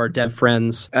bunch of our dev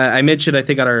friends. I mentioned, I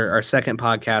think on our second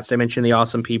podcast, I mentioned the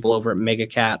awesome people over at Mega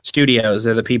Cat Studios.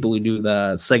 They're the people who do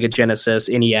the Sega Genesis,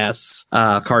 NES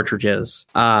cartridges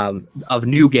of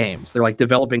new games. They're like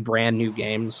developing brand new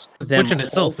games. Which in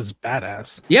itself is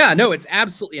badass. Yeah, no, it's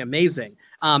absolutely amazing.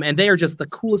 And they are just the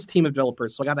coolest team of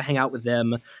developers. So I got to hang out with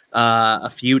them a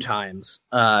few times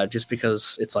just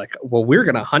because it's like, well, we're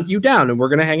going to hunt you down and we're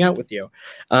going to hang out with you.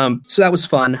 So that was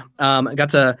fun. I got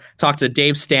to talk to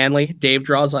Dave Stanley. Dave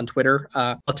draws on Twitter,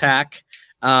 Attack.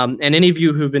 And any of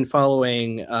you who've been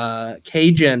following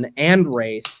Cajun and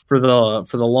Wraith for the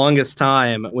longest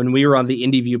time, when we were on the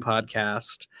Indie View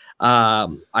podcast,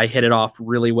 I hit it off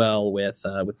really well with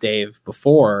Dave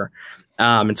before.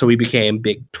 And so we became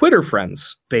big Twitter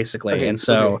friends, basically. Okay, and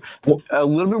so a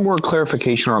little bit more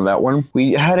clarification on that one.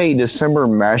 We had a December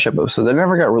mashup episode that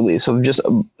never got released. So just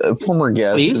former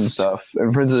guests and stuff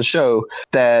and friends of the show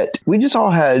that we just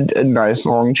all had a nice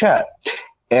long chat.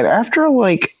 And after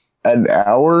like an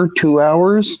hour, 2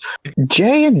 hours,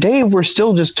 Jay and Dave were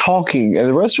still just talking. And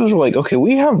the rest of us were like, okay,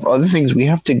 we have other things we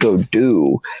have to go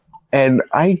do. And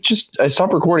I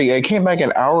stopped recording. I came back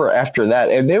an hour after that,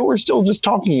 and they were still just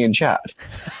talking in chat.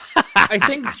 I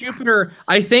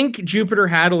think Jupiter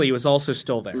Hadley was also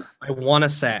still there. I want to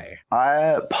say.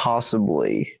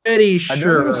 Possibly. Pretty sure. I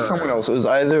know it was someone else. It was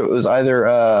either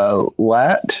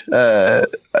Lat,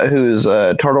 who's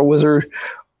a Turtle Wizard,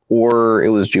 or it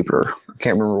was Jupiter. I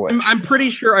can't remember which. I'm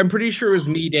pretty sure it was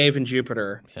me, Dave, and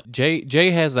Jupiter.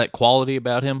 Jay has that quality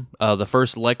about him. The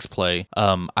first Lex play,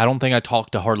 I don't think I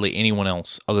talked to hardly anyone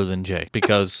else other than Jay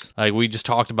because like we just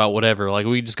talked about whatever. Like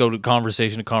we just go to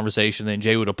conversation to conversation. Then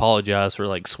Jay would apologize for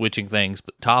like switching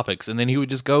topics, and then he would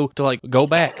just go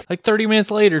back like 30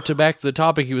 minutes later to back to the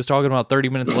topic he was talking about 30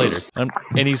 minutes later.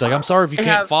 And he's like, "I'm sorry if you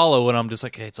can't follow," and I'm just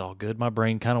like, "Hey, it's all good. My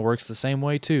brain kind of works the same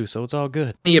way too, so it's all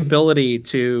good." The ability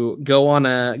to to go on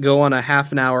a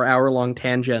half an hour long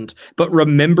tangent, but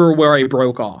remember where I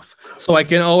broke off. So I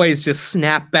can always just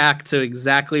snap back to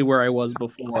exactly where I was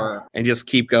before and just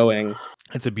keep going.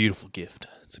 It's a beautiful gift.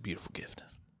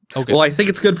 Okay. Well, I think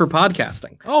it's good for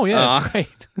podcasting. Oh yeah, it's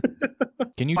great.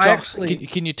 Can you talk? Actually,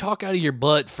 can you talk out of your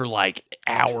butt for like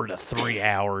hour to 3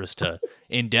 hours to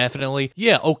indefinitely?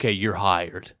 Yeah. Okay. You're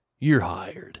hired.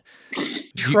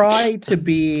 Try to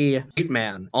be a great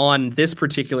man on this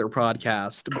particular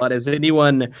podcast, but as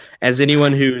anyone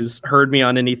who's heard me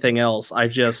on anything else, I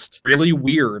just really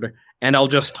weird, and I'll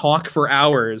just talk for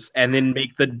hours and then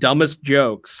make the dumbest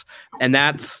jokes, and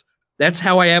that's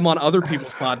how I am on other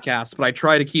people's podcasts, but I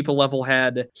try to keep a level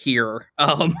head here.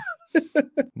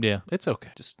 Yeah, it's okay.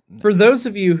 Just for those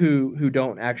of you who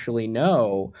don't actually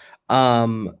know,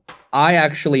 I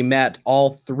actually met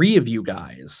all three of you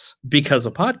guys because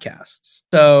of podcasts.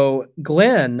 So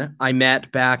Glenn, I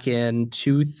met back in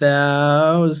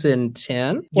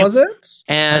 2010, was it?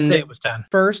 And I'd say it was 10.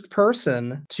 First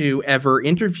person to ever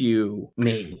interview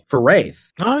me for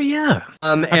Wraith. Oh yeah,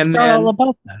 and then then all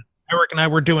about that. Eric and I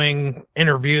were doing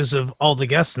interviews of all the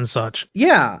guests and such.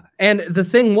 Yeah, and the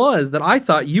thing was that I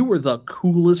thought you were the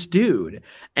coolest dude,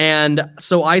 and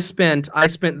so I spent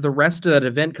the rest of that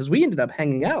event, because we ended up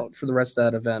hanging out for the rest of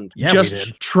that event,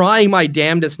 just trying my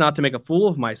damnedest not to make a fool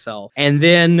of myself. And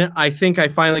then I think I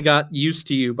finally got used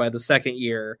to you by the second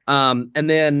year. And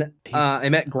then I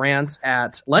met Grant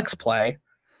at Lex Play,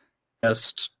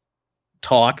 just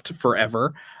talked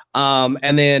forever.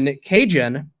 And then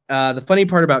Cajun. The funny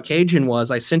part about Cajun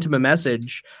was I sent him a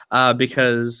message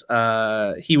because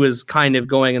he was kind of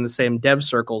going in the same dev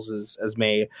circles as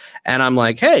me. And I'm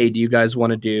like, hey, do you guys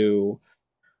want to do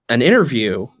an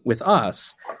interview with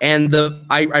us? And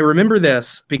I remember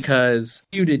this because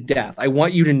you did death. I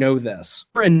want you to know this.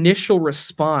 Your initial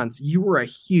response, you were a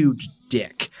huge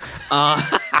dick.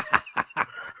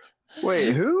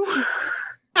 Wait, who?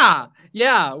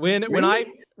 Yeah.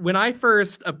 When I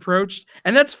first approached,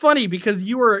 and that's funny because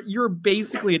you're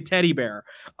basically a teddy bear.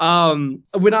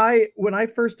 When I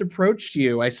first approached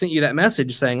you, I sent you that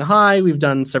message saying, "Hi, we've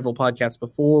done several podcasts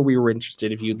before. We were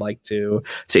interested if you'd like to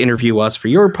interview us for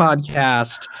your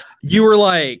podcast." You were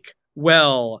like,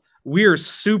 "Well, we're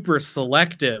super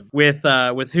selective with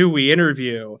who we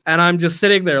interview," and I'm just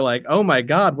sitting there like, "Oh my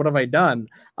God, what have I done?"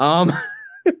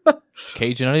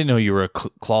 Cajun, I didn't know you were a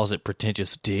closet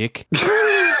pretentious dick.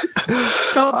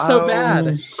 Felt so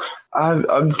bad.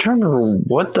 I'm trying to remember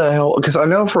what the hell, because I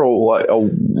know for a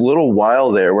little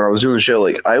while there when I was doing the show,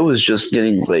 like I was just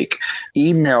getting like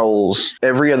emails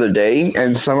every other day,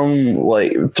 and some of them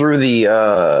like through the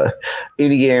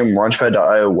Indie Game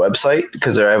Launchpad.io website,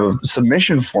 because I have a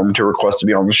submission form to request to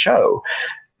be on the show.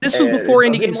 This was before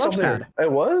Indie Game Launchpad.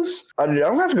 It was? I'm going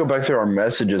to have to go back through our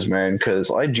messages, man,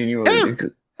 because I genuinely... Yeah.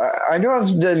 I know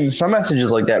I've done some messages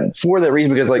like that for that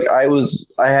reason, because like I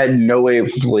had no way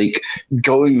of like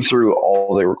going through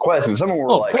all the requests, and some of them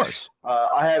were like, of course.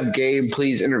 I have game,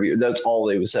 please interview. That's all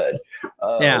they said.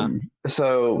 Yeah.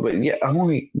 So, but yeah, I'm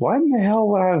like, why in the hell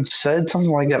would I have said something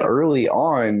like that early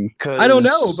on? Cause I don't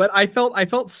know, but I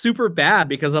felt super bad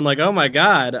because I'm like, oh my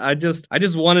God, I just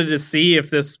wanted to see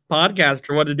if this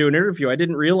podcaster wanted to do an interview. I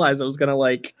didn't realize I was gonna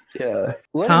like. Yeah.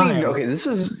 Let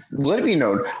it be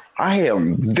known. I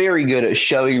am very good at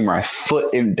shoving my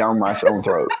foot down my own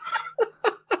throat.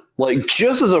 Like,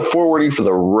 just as a forwarding for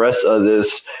the rest of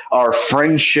this, our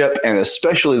friendship, and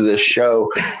especially this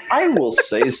show, I will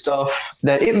say stuff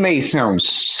that it may sound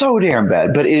so damn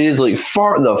bad, but it is like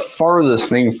the farthest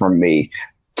thing from me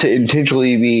to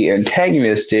intentionally be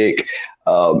antagonistic,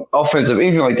 offensive,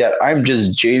 anything like that. I'm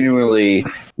just genuinely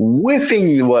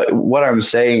whiffing what I'm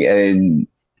saying, and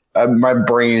my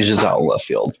brain is just out in left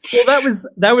field. Well, that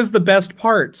was the best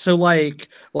part. So like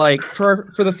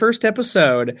for the first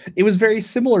episode, it was very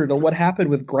similar to what happened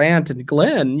with Grant and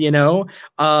Glenn,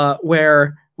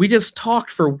 where we just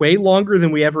talked for way longer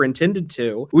than we ever intended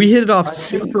to. We hit it off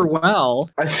super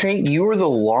well. I think you were the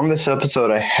longest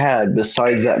episode I had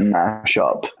besides that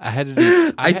mashup. I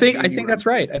think that's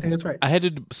right. I had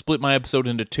to split my episode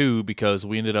into two because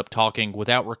we ended up talking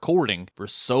without recording for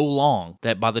so long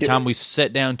that by the time we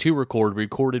sat down to record, we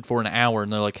recorded for an hour,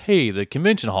 and they're like, "Hey, the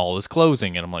convention hall is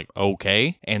closing," and I'm like,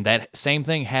 "Okay." And that same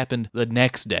thing happened the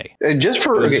next day. And just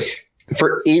for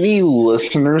any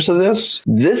listeners of this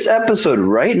episode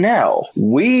right now,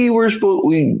 all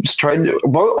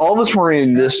of us were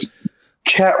in this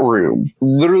chat room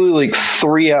literally like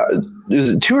 3 hours. Is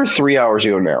it 2 or 3 hours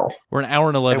ago now? We're an hour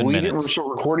and 11 minutes. We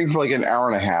were recording for like an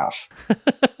hour and a half.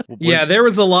 Yeah, there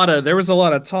was a lot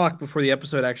of talk before the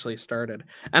episode actually started,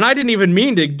 and I didn't even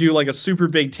mean to do like a super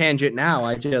big tangent. Now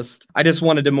I just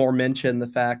wanted to more mention the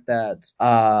fact that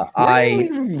Where did we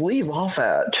even leave off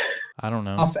at? I don't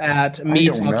know. Off at me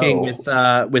talking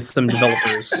with some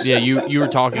developers. Yeah, you were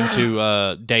talking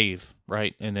to Dave,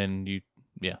 right? And then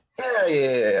yeah.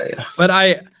 But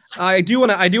I do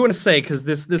want to say, because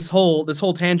this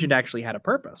whole tangent actually had a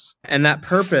purpose, and that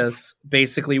purpose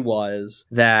basically was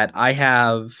that I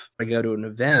go to an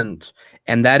event,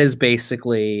 and that is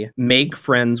basically make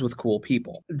friends with cool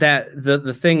people. That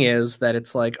the thing is that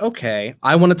it's like, okay,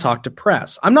 I want to talk to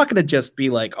press. I'm not going to just be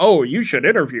like, oh, you should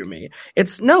interview me.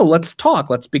 It's no, let's talk,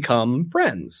 let's become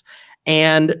friends.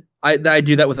 And I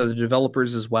do that with other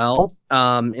developers as well.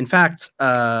 In fact,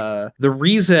 the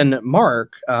reason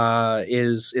Mark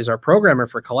is our programmer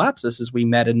for Collapsus is we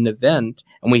met at an event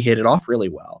and we hit it off really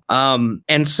well.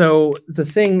 And so the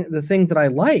thing that I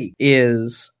like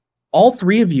is all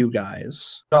three of you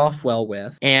guys off well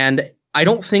with, and I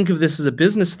don't think of this as a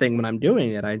business thing when I'm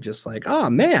doing it. I'm just like, oh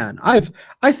man,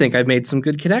 I think I've made some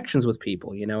good connections with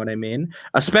people. You know what I mean?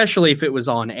 Especially if it was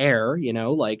on air. You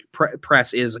know, like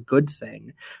press is a good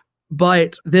thing.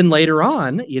 But then later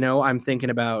on, you know, I'm thinking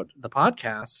about the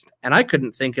podcast, and I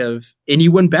couldn't think of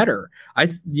anyone better. I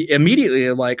immediately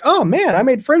like, oh man, I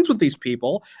made friends with these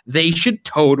people. They should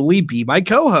totally be my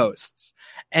co-hosts.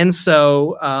 And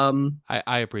so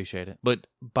I appreciate it. But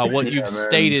by what you've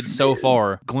stated so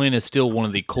far, Glenn is still one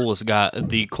of the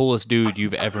coolest dude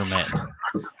you've ever met.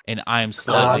 And I am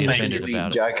slightly offended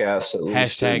about it. Jackass, at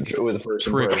least, with first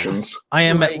impressions. I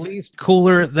am at least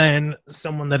cooler than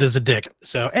someone that is a dick.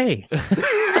 So, hey.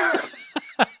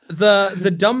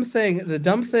 The dumb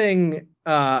thing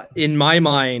in my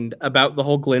mind about the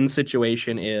whole Glenn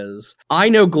situation is I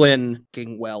know Glenn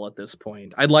well at this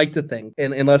point. I'd like to think,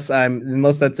 unless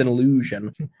that's an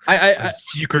illusion. I'm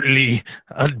secretly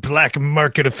a black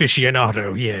market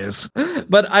aficionado, yes.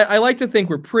 But I like to think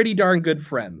we're pretty darn good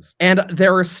friends. And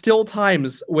there are still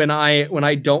times when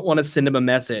I don't want to send him a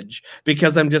message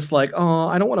because I'm just like, oh,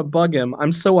 I don't want to bug him.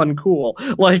 I'm so uncool.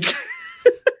 Like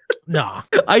Nah.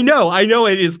 I know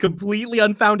it is completely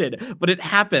unfounded, but it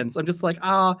happens. I'm just like,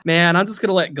 man, I'm just going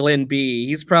to let Glenn be.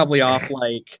 He's probably off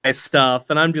like my stuff,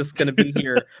 and I'm just going to be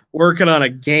here working on a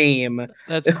game.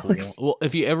 That's cool. Well,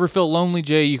 if you ever feel lonely,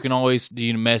 Jay, you can always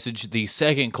message the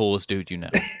second coolest dude you know.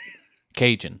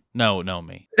 Cajun. No,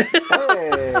 me.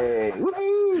 Hey,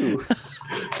 woo-hoo.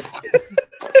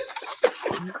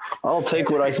 I'll take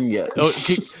what I can get.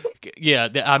 Yeah,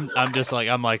 I'm just like,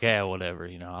 yeah, whatever,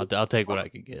 you know. I'll take what I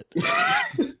can get.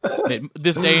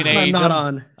 This day and age,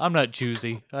 I'm not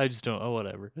choosy. I just don't. Oh,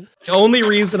 whatever. The only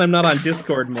reason I'm not on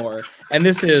Discord more, and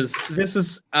this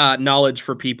is knowledge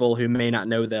for people who may not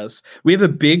know this. We have a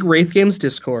big Wraith Games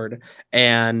Discord,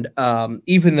 and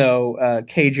even though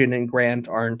Cajun and Grant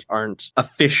aren't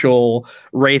official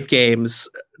Wraith Games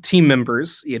team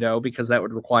members, you know, because that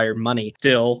would require money.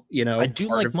 Still, you know, I do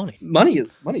like money. Money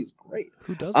is great.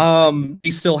 Who doesn't?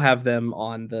 We still have them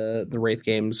on the Wraith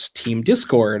Games team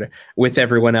Discord with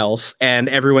everyone else, and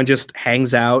everyone just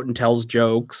hangs out and tells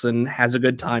jokes and has a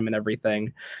good time and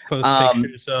everything. Post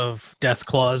pictures of death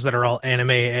claws that are all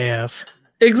anime AF.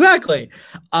 Exactly.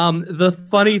 The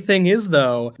funny thing is,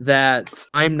 though, that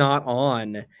I'm not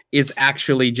on is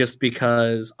actually just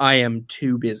because I am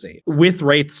too busy with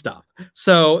Wraith stuff.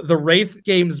 So the Wraith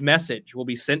Games message will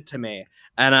be sent to me,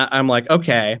 and I'm like,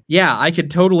 okay, yeah, I could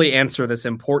totally answer this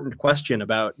important question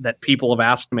about that people have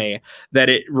asked me that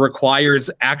it requires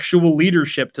actual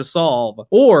leadership to solve,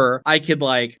 or I could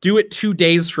like do it 2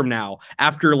 days from now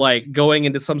after like going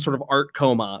into some sort of art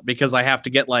coma because I have to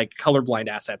get like colorblind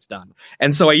assets done.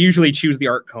 And so I usually choose the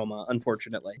art coma,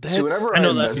 unfortunately. So whenever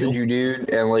I message you, dude,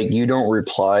 and like you don't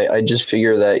reply, I just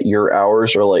figure that your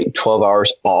hours are like 12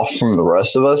 hours off from the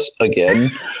rest of us again,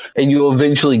 and you'll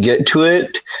eventually get to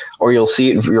it, or you'll see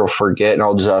it and you'll forget, and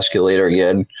I'll just ask you later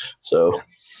again. So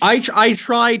I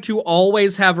try to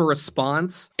always have a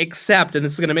response, except, and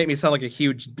this is going to make me sound like a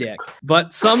huge dick,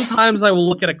 but sometimes I will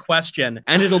look at a question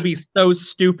and it'll be so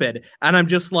stupid, and I'm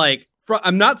just like,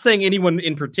 I'm not saying anyone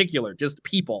in particular, just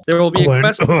people. There will be a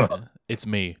question. It's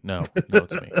me. No,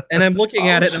 it's me. And I'm looking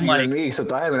at it and I'm like, me,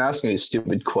 except I haven't asked any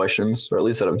stupid questions, or at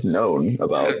least that I've known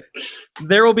about.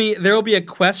 There will be a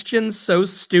question so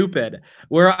stupid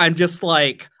where I'm just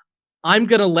like, I'm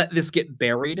gonna let this get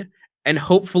buried, and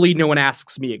hopefully no one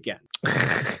asks me again.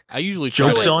 I usually try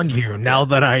Joke's on you. Now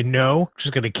that I know,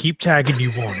 just going to keep tagging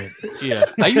you on it. Yeah.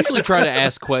 I usually try to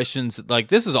ask questions. Like,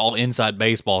 this is all inside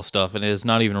baseball stuff, and it is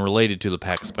not even related to the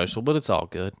PAX special, but it's all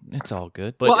good. It's all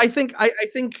good. But well, I think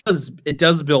it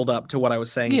does build up to what I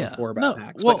was saying before about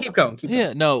PAX. But keep going.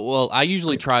 Well, I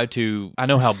usually try to. I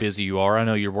know how busy you are. I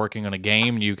know you're working on a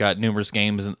game, and you've got numerous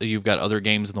games, and you've got other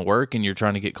games in the work, and you're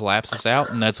trying to get Collapsus out,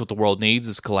 and that's what the world needs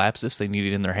is Collapsus. They need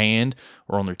it in their hand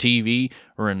or on their TV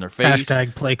or in their face.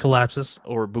 Hashtag play Collapsus.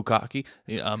 Or Bukkake.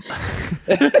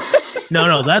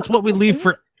 No, that's what we leave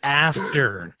for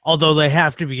after. Although they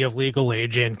have to be of legal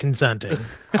age and consenting.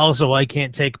 Also, I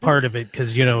can't take part of it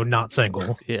because, not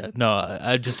single. Yeah, no,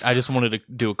 I just wanted to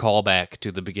do a callback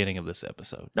to the beginning of this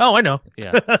episode. Oh, I know.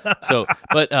 Yeah. So,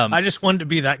 but I just wanted to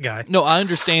be that guy. No, I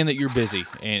understand that you're busy,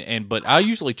 but I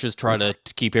usually just try to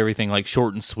keep everything like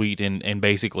short and sweet and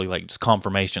basically like just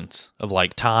confirmations of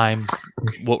like time,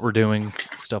 what we're doing,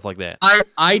 stuff like that.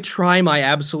 I try my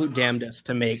absolute damnedest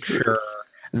to make sure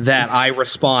that I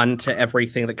respond to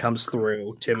everything that comes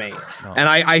through to me. Oh. And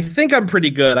I think I'm pretty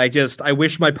good. I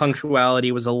wish my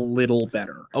punctuality was a little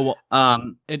better. Oh, well,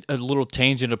 a little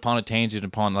tangent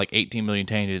upon like 18 million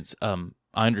tangents. I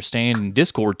understand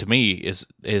Discord to me is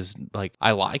like,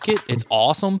 I like it. It's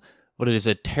awesome, but it is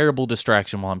a terrible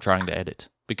distraction while I'm trying to edit.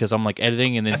 Because I'm like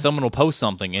editing and then someone will post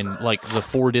something in like the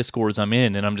 4 Discords I'm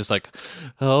in and I'm just like,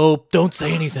 oh, don't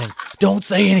say anything. Don't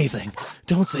say anything.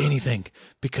 Don't say anything.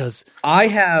 Because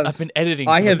I've been editing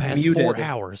for the past 4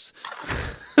 hours.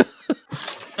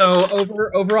 So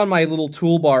over on my little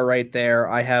toolbar right there,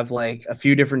 I have like a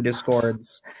few different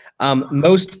Discords.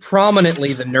 Most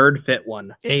prominently the Nerd Fit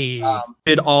one. Hey.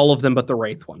 Did all of them but the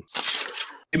Wraith one.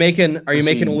 Are you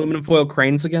making aluminum foil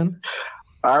cranes again?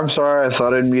 I'm sorry, I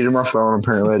thought I'd muted my phone.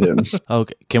 Apparently I didn't.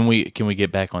 Okay. Can we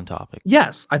get back on topic?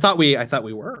 Yes, I thought we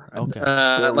were. Okay.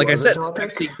 Like I said,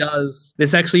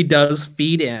 this actually does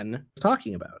feed in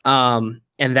talking about.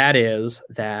 And that is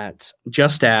that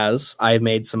just as I've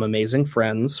made some amazing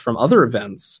friends from other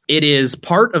events, it is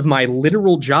part of my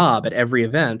literal job at every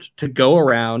event to go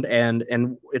around and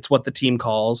it's what the team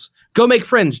calls go make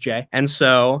friends, Jay. And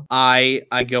so I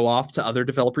go off to other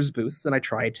developers' booths and I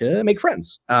try to make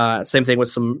friends. Same thing with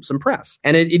some press.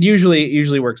 And it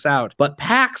usually works out. But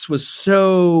PAX was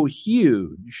so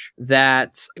huge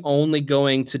that only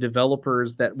going to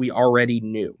developers that we already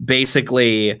knew,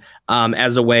 basically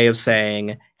as a way of saying,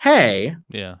 hey,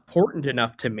 important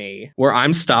enough to me where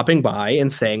I'm stopping by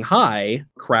and saying hi,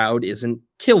 crowd isn't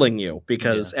killing you,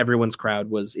 because everyone's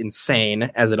crowd was insane,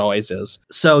 as it always is.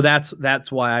 So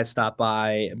that's why I stopped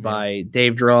by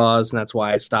Dave Draws, and that's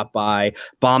why I stopped by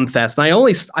Bombfest. And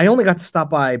I only got to stop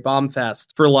by Bombfest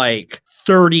for like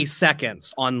 30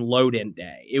 seconds on load-in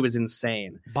day. It was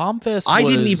insane. Bombfest I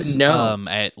didn't even know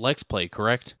at Lex Play,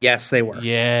 correct? Yes, they were.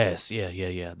 Yes,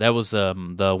 yeah. That was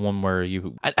the one where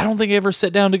I don't think I ever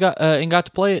sat down and got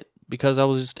to play it because I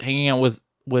was just hanging out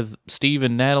with Steve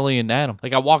and Natalie and Adam.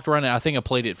 Like I walked around and I think I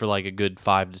played it for like a good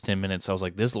 5 to 10 minutes. I was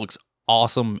like, this looks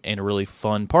awesome and a really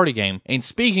fun party game. And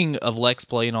speaking of Lex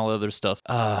Play and all the other stuff,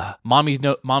 Mommy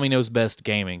Knows Best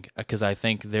Gaming, because I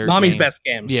think their Mommy's Best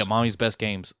Games. Yeah, Mommy's Best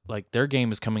Games. Like their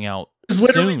game is coming out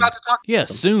literally soon. about to talk to them.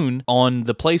 Soon on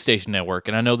the PlayStation Network,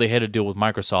 and I know they had a deal with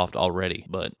Microsoft already,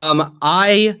 but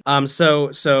I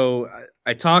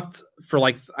talked for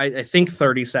like I think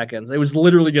 30 seconds. It was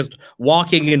literally just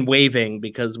walking and waving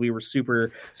because we were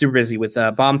super busy with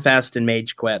Bombfest and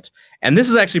Mage Quit. And this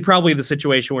is actually probably the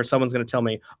situation where someone's going to tell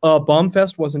me,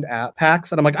 Bombfest wasn't at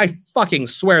PAX, and I'm like, I fucking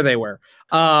swear they were.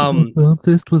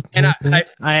 Bombfest was and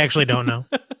I actually don't know.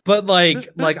 But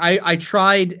I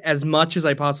tried as much as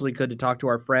I possibly could to talk to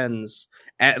our friends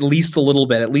at least a little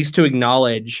bit, at least to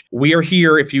acknowledge we are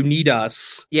here if you need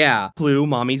us. Yeah, Blue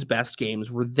Mommy's Best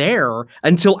Games were there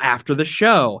until after the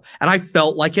show, and I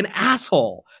felt like an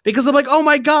asshole because I'm like, oh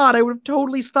my god, I would have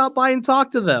totally stopped by and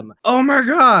talked to them. Oh my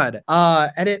god.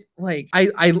 And it like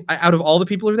I out of all the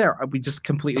people who were there, we just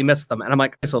completely missed them, and I'm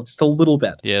like, so just a little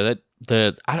bit. Yeah,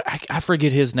 I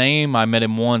forget his name. I met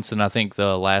him once, and I think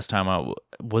the last time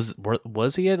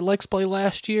was he at Lex Play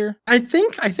last year? I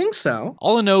think so.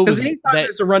 All I know is that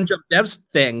there's a Run Jump Devs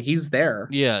thing. He's there.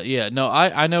 Yeah. No,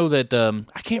 I know that.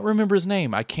 I can't remember his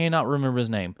name. I cannot remember his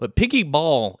name. But Piggy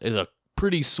Ball is a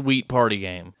pretty sweet party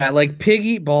game. Like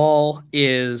Piggy Ball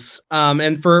is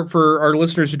and for our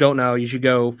listeners who don't know, you should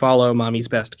go follow Mommy's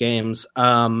Best Games.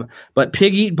 But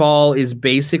Piggy Ball is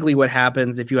basically what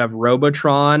happens if you have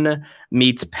Robotron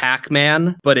meets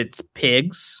Pac-Man, but it's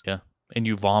pigs. Yeah. and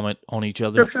you vomit on each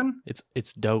other. Description?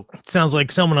 It's dope. Sounds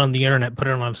like someone on the internet put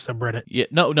it on a subreddit. Yeah,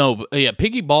 yeah,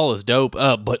 Piggy Ball is dope.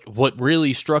 But what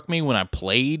really struck me when I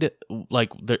played,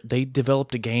 like they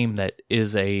developed a game that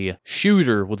is a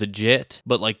shooter with a jet,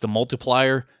 but like the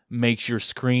multiplier makes your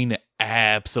screen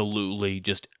absolutely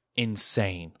just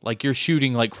insane. Like you're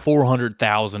shooting like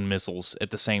 400,000 missiles at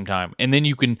the same time, and then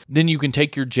you can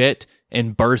take your jet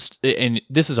and burst. And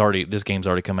this game's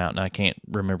already come out, and I can't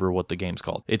remember what the game's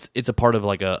called. It's a part of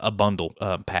like a bundle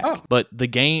pack. Oh. But the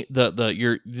game,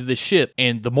 the ship,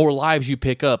 and the more lives you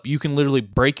pick up, you can literally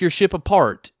break your ship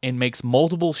apart and makes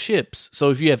multiple ships.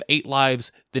 So if you have 8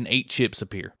 lives, then 8 ships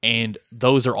appear, and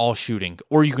those are all shooting.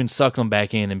 Or you can suck them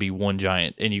back in and be one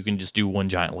giant, and you can just do one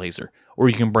giant laser. Or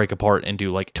you can break apart and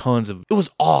do like tons of. It was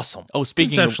awesome. Oh,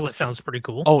 speaking of, actually sounds pretty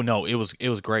cool. Oh no, it was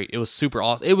great. It was super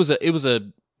awesome. It was a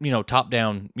top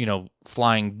down,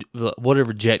 flying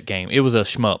whatever jet game. It was a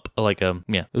shmup,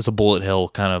 it was a bullet hell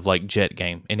kind of like jet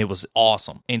game, and it was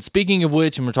awesome. And speaking of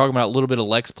which, and we're talking about a little bit of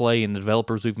Lex Play and the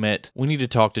developers we've met, we need to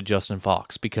talk to Justin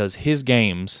Fox because his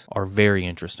games are very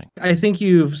interesting. I think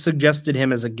you've suggested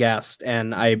him as a guest,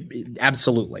 and I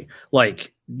absolutely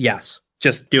yes,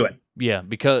 just do it. Yeah,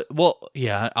 because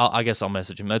I guess I'll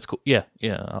message him. That's cool. Yeah.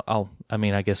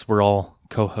 I guess we're all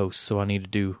co-hosts, so I need to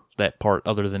do that part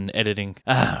other than editing.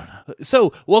 I don't know.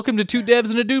 So, welcome to Two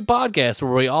Devs and a Dude podcast,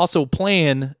 where we also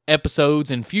plan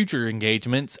episodes and future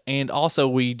engagements, and also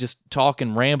we just talk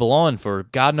and ramble on for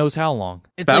God knows how long.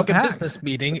 It's about like PAX. A business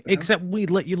meeting, except we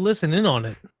let you listen in on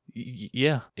it.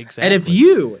 Yeah, exactly. And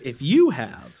if you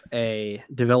have a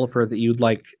developer that you'd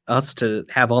like us to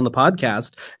have on the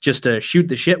podcast just to shoot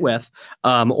the shit with,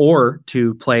 or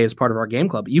to play as part of our game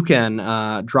club, you can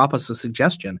drop us a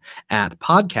suggestion at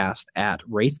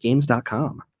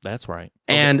podcast@wraithgames.com. That's right.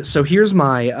 And so here's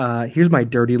my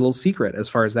dirty little secret as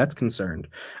far as that's concerned.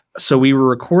 So we were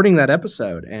recording that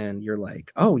episode, and you're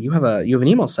like, "Oh, you have an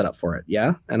email set up for it,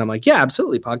 yeah?" And I'm like, "Yeah,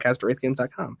 absolutely.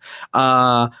 Podcast@wraithgames.com."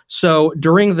 So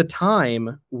during the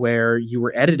time where you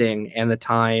were editing and the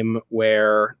time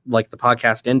where like the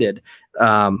podcast ended,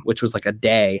 which was like a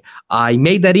day, I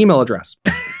made that email address.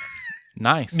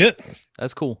 Nice. Yep.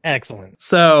 That's cool. Excellent.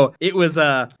 So it was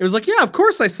like, yeah, of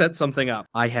course I set something up.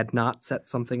 I had not set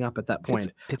something up at that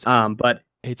point. But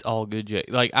it's all good, Jay.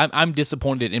 Like I'm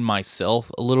disappointed in myself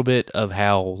a little bit of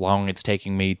how long it has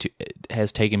taken me to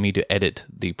edit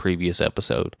the previous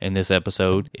episode, and this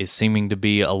episode is seeming to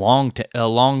be a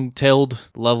long-tailed,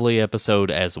 lovely episode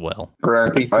as well.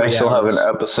 Correct. I still have an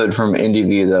episode from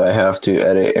IndieView that I have to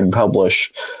edit and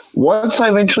publish once I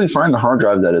eventually find the hard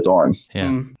drive that it's on.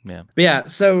 Yeah, yeah.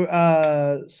 So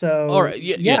all right,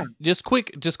 yeah. Just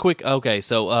quick. Okay,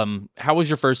 so how was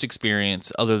your first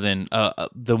experience other than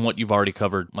what you've already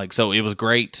covered? Like, so it was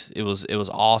great. It was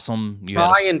awesome.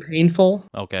 Dry and painful.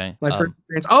 Okay, my first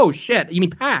experience. Oh shit! You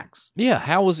mean PAX? Yeah.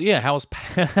 How was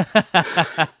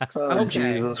PAX? Oh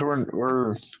Jesus,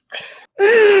 we're.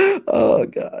 Oh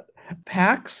god.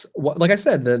 PAX, like I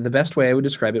said, the best way I would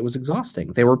describe it was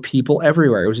exhausting. There were people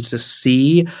everywhere. It was just a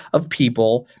sea of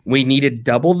people. We needed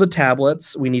double the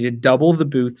tablets. We needed double the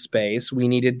booth space. We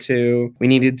needed to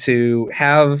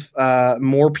have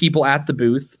more people at the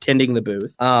booth, tending the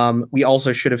booth. We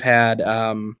also should have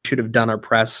done our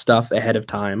press stuff ahead of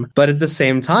time. But at the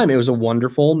same time, it was a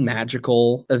wonderful,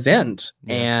 magical event.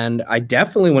 Yeah. And I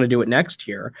definitely want to do it next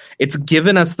year. It's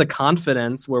given us the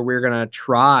confidence where we're going to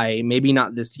try, maybe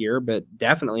not this year, but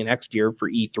definitely next year for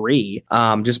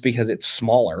E3, just because it's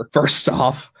smaller, first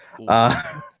off.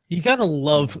 You gotta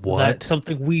love that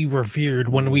something we revered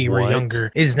when we were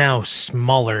younger is now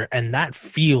smaller, and that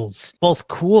feels both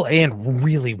cool and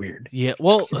really weird. Yeah,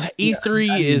 well,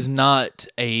 E3 is not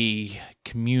a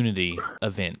community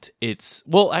event. It is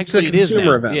now.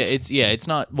 Event. It's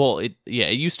not. Well, it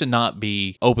used to not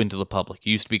be open to the public. It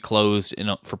used to be closed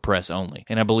for press only.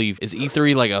 And I believe is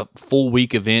E3 like a full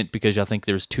week event, because I think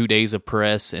there's 2 days of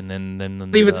press, and then I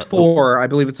believe it's 4. I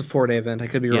believe it's a 4-day event. I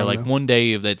could be wrong. Yeah, like though. one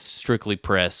day that's strictly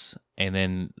press. And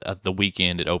then at the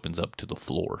weekend, it opens up to the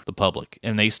floor, the public.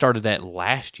 And they started that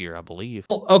last year, I believe.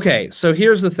 Okay, so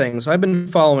here's the thing. So I've been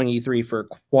following E3 for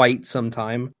quite some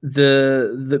time.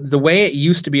 The way it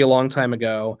used to be a long time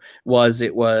ago was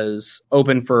it was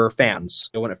open for fans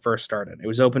when it first started. It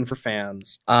was open for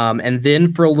fans. And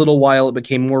then for a little while, it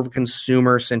became more of a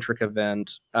consumer-centric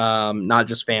event. Not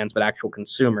just fans, but actual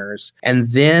consumers.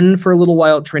 And then for a little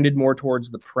while, it trended more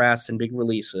towards the press and big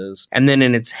releases. And then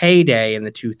in its heyday in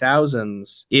the 2000s,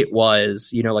 it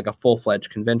was, like a full-fledged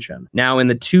convention. Now in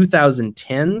the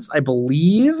 2010s, I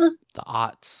believe the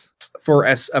aughts. for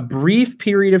a brief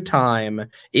period of time,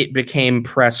 it became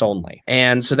press only.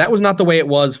 And so that was not the way it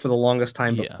was for the longest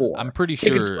time before. I'm pretty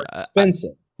Tickets sure were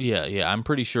expensive. Yeah, I'm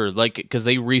pretty sure, like, because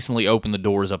they recently opened the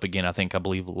doors up again, I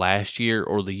believe last year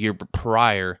or the year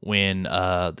prior when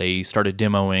they started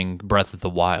demoing Breath of the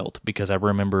Wild, because I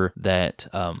remember that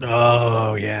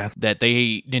that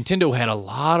Nintendo had a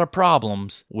lot of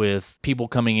problems with people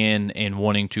coming in and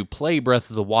wanting to play Breath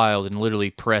of the Wild, and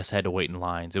literally press had to wait in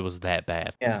lines. It was that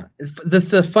bad. Yeah.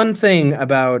 The fun thing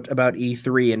about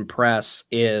E3 and press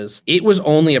is it was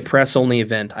only a press only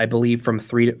event, I believe, for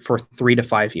 3 to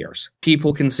 5 years.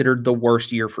 People considered the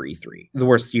worst years for E3,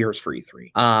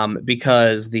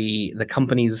 because the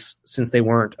companies, since they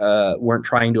weren't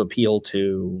trying to appeal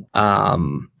to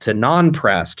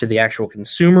non-press, to the actual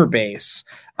consumer base,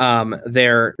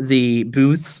 the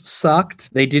booths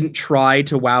sucked. They didn't try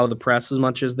to wow the press as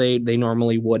much as they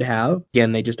normally would have.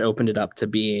 Again, they just opened it up to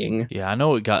being. Yeah, I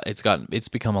know it's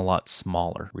become a lot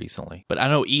smaller recently. But I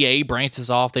know EA branches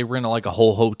off. They rent like a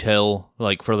whole hotel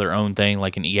like for their own thing,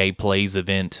 like an EA Plays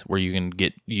event where you can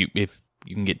get you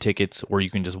can get tickets, or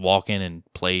you can just walk in and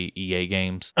play EA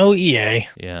games. Oh, EA.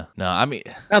 Yeah. No, I mean,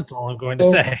 that's all I'm going to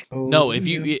say. No, if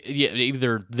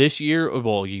either this year, or,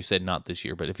 well, you said not this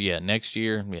year, but if next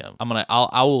year,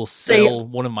 I will sell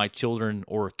one of my children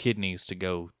or kidneys to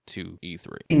go to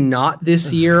E3. Not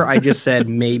this year. I just said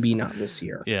maybe not this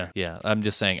year. Yeah. I'm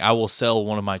just saying I will sell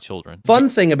one of my children. Fun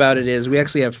thing about it is we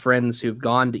actually have friends who've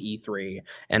gone to E3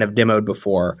 and have demoed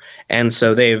before, and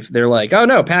so they're like, oh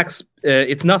no, PAX.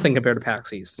 It's nothing compared to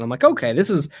PAX East. And I'm like, okay, this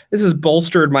has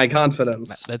bolstered my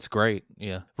confidence. That's great.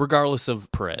 Yeah. Regardless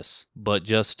of press, but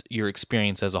just your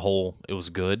experience as a whole, it was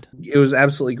good. It was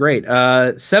absolutely great.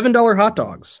 $7 hot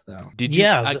dogs, though. Did you?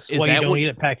 Yeah, that's why you don't eat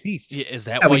at PAX East. Yeah, is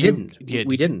that why we didn't? Yeah,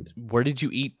 we didn't. Where did you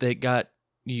eat that got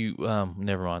you?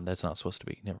 Never mind. That's not supposed to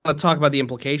be. I'll talk about the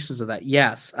implications of that.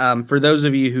 Yes. For those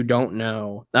of you who don't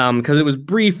know, because it was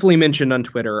briefly mentioned on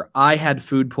Twitter, I had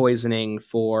food poisoning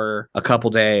for a couple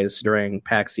days during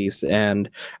PAX East, and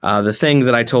the thing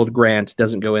that I told Grant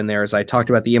doesn't go in there is I talked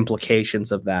about the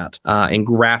implications of that in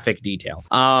graphic detail.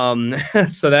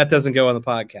 So that doesn't go on the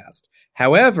podcast.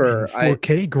 However,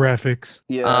 4K graphics.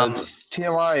 Yeah,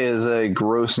 TMI is a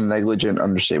gross and negligent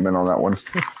understatement on that one.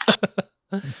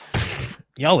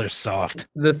 Y'all are soft.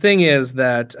 The thing is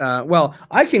that,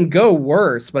 I can go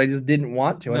worse, but I just didn't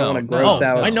want to. I don't want to gross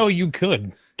out. I know you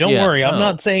could. Don't worry, I'm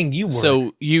not saying you were.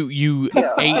 So you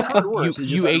ate. I'd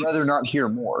rather not hear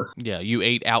more. Yeah, you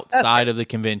ate outside of the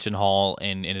convention hall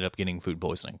and ended up getting food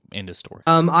poisoning. End of story.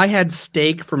 I had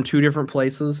steak from 2 different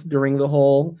places during the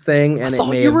whole thing, and I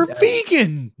thought you were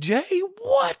vegan, Jay.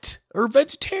 What? Or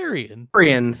vegetarian?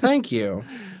 Thank you.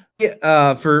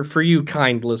 For you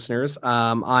kind listeners,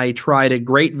 I tried a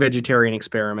great vegetarian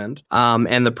experiment,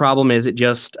 and the problem is it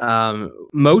just,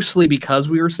 mostly because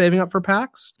we were saving up for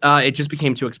PAX, it just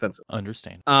became too expensive.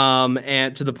 Understand.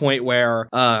 And to the point where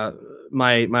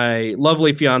my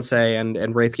lovely fiance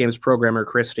and Wraith Games programmer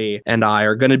Christy and I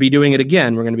are going to be doing it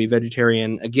again. We're going to be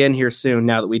vegetarian again here soon,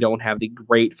 now that we don't have the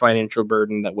great financial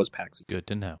burden that was PAX. Good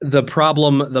to know. The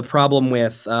problem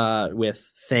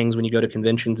with things when you go to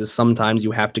conventions is sometimes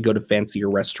you have to go to fancier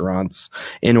restaurants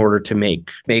in order to make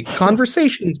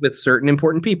conversations with certain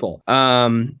important people.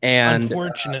 And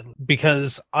unfortunately,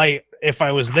 because if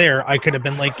I was there, I could have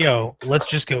been like, yo, let's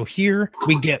just go here.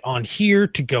 We get on here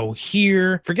to go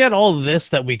here. Forget all of this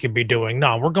that we could be doing.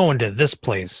 No, we're going to this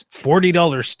place.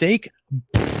 $40 steak.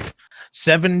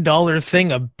 $7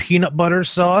 thing of peanut butter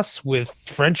sauce with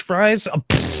French fries.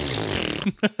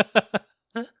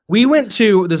 We went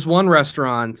to this one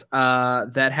restaurant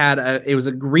that had it was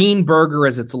a green burger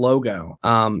as its logo.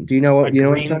 Do you know what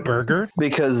green burger?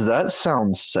 Because that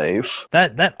sounds safe.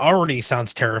 That already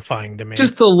sounds terrifying to me.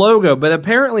 Just the logo, but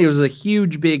apparently it was a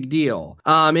huge big deal.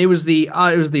 It was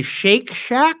the Shake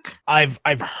Shack. I've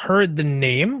heard the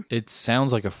name. It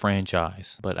sounds like a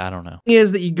franchise, but I don't know.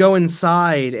 Is that you go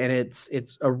inside and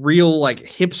it's a real like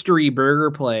hipstery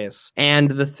burger place,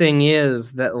 and the thing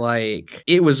is that like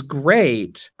it was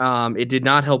great. It did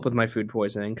not help with my food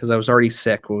poisoning because I was already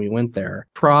sick when we went there.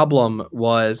 Problem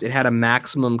was it had a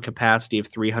maximum capacity of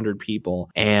 300 people,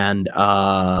 and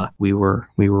we were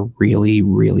really,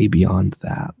 really beyond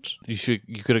that.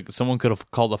 Someone could have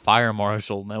called the fire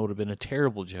marshal, and that would have been a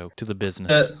terrible joke to the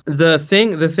business. The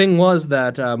thing was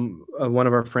that one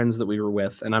of our friends that we were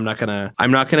with, and I'm not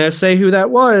gonna say who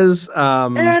that was.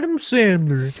 Adam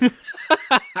Sandler.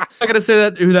 I'm not going to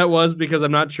say who that was because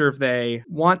I'm not sure if they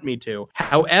want me to.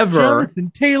 However,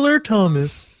 Jonathan Taylor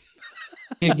Thomas.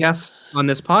 Be a guest on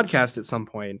this podcast at some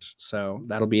point, so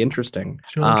that'll be interesting.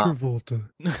 John Travolta.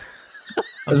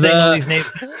 I'm saying all these names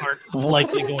aren't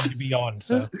likely going to be on,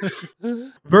 so.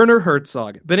 Werner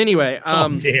Herzog. But anyway,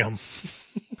 damn.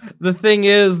 The thing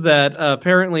is that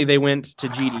apparently they went to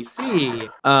GDC,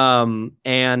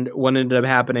 and what ended up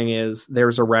happening is there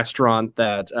was a restaurant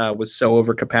that was so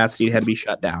over capacity it had to be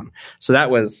shut down. So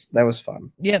that was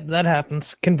fun. Yeah, that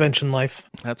happens. Convention life.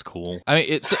 That's cool. I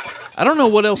mean, I don't know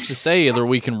what else to say other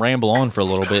we can ramble on for a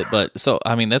little bit, but so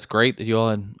I mean that's great that you all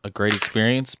had a great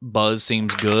experience. Buzz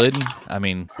seems good. I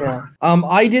mean, yeah.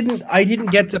 I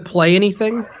didn't get to play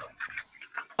anything.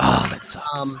 Oh, that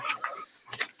sucks.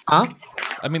 Huh?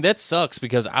 I mean, that sucks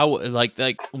because I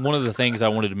like one of the things I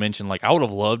wanted to mention. Like, I would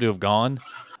have loved to have gone,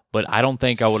 but I don't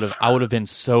think I would have. I would have been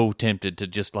so tempted to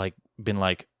just like been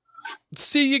like,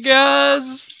 "See you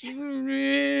guys."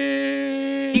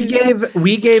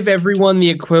 We gave everyone the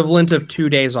equivalent of 2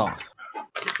 days off,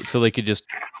 so they could just.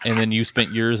 And then you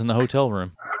spent yours in the hotel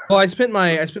room. Well, I spent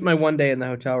my 1 day in the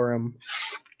hotel room.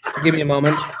 Give me a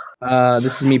moment.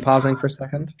 This is me pausing for a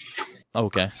second.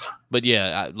 Okay, but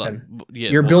yeah,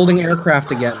 You're building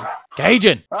aircraft again.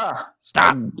 Cajun,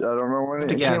 stop! I don't know when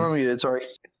it came on me. Sorry.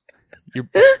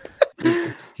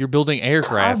 You're building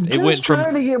aircraft. I'm just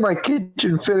trying to get my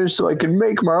kitchen finished so I can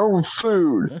make my own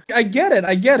food. I get it.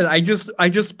 I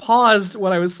just paused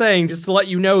what I was saying just to let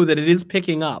you know that it is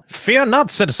picking up. Fear not,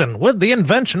 citizen. With the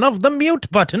invention of the mute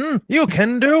button, you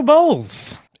can do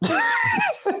both.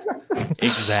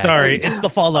 Exactly. Sorry, it's the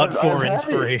Fallout 4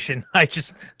 inspiration.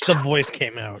 The voice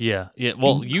came out. Yeah.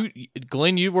 Well,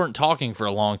 Glenn, you weren't talking for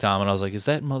a long time, and I was like, is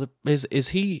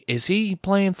he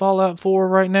playing Fallout 4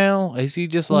 right now? Is he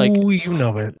just like? Ooh, you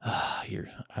know it.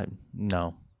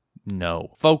 No.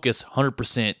 Focus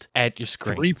 100% at your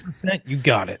screen. 3%, you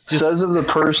got it. Says of the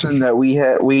person that we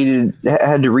had to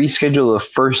reschedule the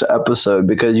first episode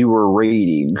because you were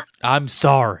raiding. I'm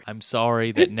sorry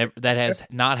that that has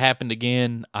not happened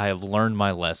again. I have learned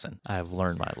my lesson.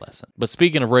 But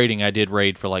speaking of raiding, I did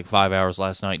raid for like 5 hours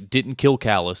last night. Didn't kill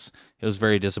Callus. It was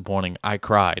very disappointing. I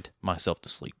cried myself to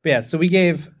sleep. Yeah, so we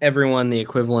gave everyone the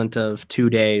equivalent of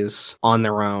 2 days on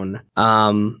their own.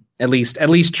 At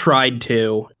least tried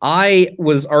to. I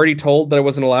was already told that I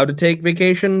wasn't allowed to take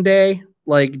vacation day,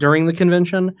 like during the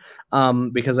convention,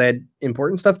 because I had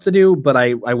important stuff to do, but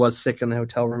I was sick in the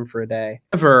hotel room for a day.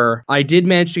 However, I did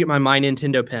manage to get my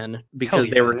Nintendo pin because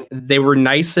they were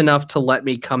nice enough to let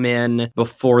me come in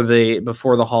before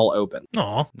the hall opened.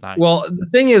 Aw, nice. Well, the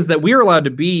thing is that we were allowed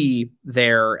to be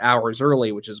there hours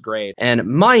early, which is great. And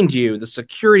mind you, the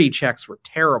security checks were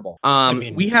terrible.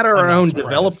 We had our own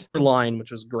developer line,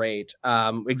 which was great.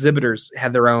 Exhibitors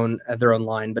had their own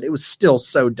line, but it was still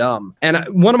so dumb. And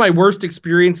one of my worst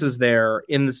experiences there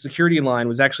in the security line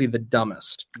was actually the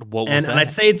dumbest. What was that? And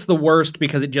I'd say it's the worst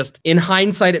because it just, in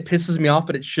hindsight, it pisses me off,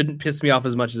 but it shouldn't piss me off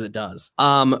as much as it does.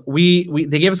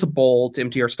 They gave us a bowl to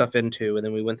empty our stuff into, and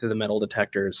then we went through the metal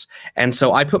detectors. And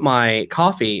so I put my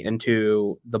coffee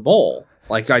into the bowl.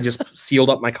 Like, I just sealed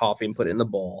up my coffee and put it in the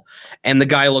bowl. And the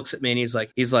guy looks at me and he's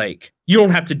like, you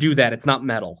don't have to do that. It's not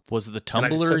metal. Was the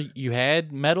tumbler you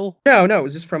had metal? No, it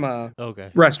was just from a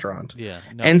restaurant. Yeah.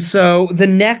 No. And so the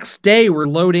next day we're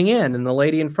loading in and the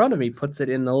lady in front of me puts it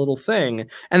in the little thing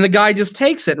and the guy just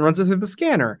takes it and runs it through the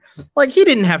scanner. Like, he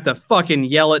didn't have to fucking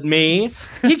yell at me.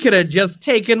 He could have just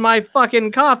taken my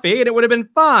fucking coffee and it would have been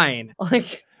fine.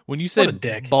 Like, when you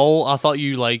said bowl, I thought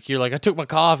you're like, I took my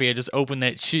coffee, I just opened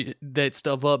that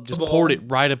stuff up, just poured it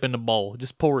right up in the bowl.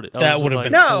 Just poured it. That would have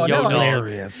been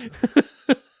hilarious.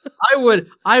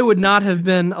 I would not have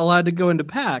been allowed to go into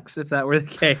PAX if that were the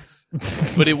case.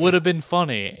 But it would have been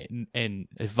funny, and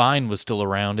if Vine was still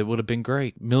around, it would have been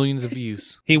great. Millions of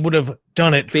views. He would have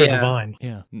done it for the Vine.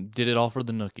 Yeah, did it all for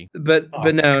the Nookie. But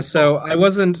no, so I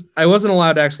wasn't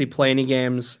allowed to actually play any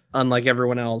games, unlike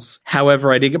everyone else.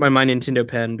 However, I did get my Nintendo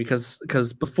pin because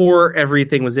before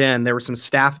everything was in, there were some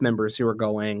staff members who were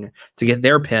going to get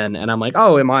their pin, and I'm like,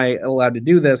 oh, am I allowed to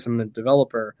do this? I'm a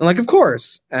developer. And like, of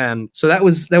course. And so that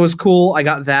was cool. I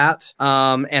got that.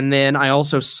 And then I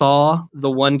also saw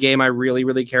the one game I really,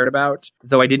 really cared about,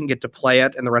 though I didn't get to play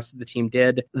it and the rest of the team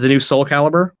did, the new Soul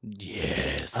Calibur.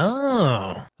 Yes.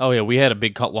 Oh yeah, we had a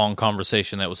big long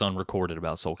conversation that was unrecorded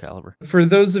about Soul Calibur. For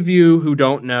those of you who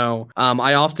don't know,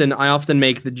 I often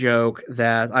make the joke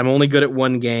that I'm only good at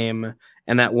one game,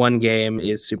 and that one game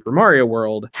is Super Mario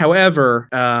World. However,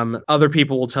 other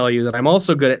people will tell you that I'm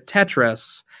also good at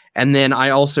Tetris, and then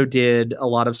I also did a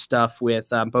lot of stuff with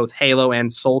both Halo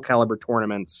and Soul Calibur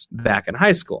tournaments back in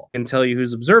high school. I can tell you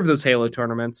who's observed those Halo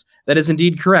tournaments. That is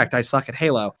indeed correct. I suck at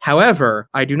Halo. However,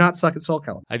 I do not suck at Soul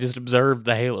Calibur. I just observed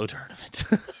the Halo tournament.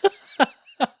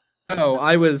 Oh,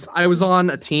 I was on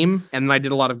a team, and I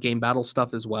did a lot of game battle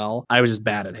stuff as well. I was just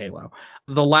bad at Halo.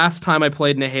 The last time I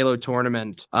played in a Halo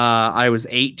tournament, I was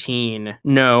 18.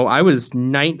 No, I was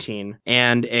 19,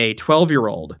 and a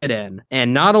 12-year-old hit in.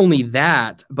 And not only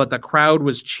that, but the crowd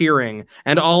was cheering,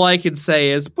 and all I could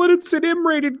say is, "But it's an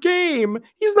M-rated game.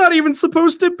 He's not even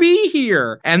supposed to be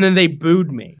here." And then they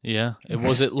booed me. Yeah,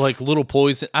 was it like Little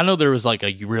Poison? I know there was like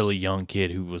a really young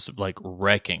kid who was like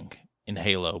wrecking in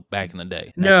Halo back in the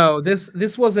day. No, this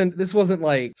wasn't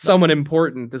like someone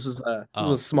important. This was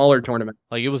a smaller tournament.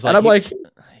 Like it was like, and I'm like,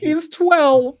 he's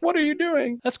 12. What are you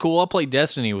doing? That's cool. I played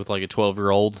Destiny with like a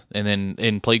 12-year-old,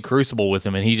 and played Crucible with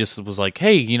him, and he just was like,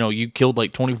 "Hey, you killed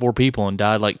like 24 people and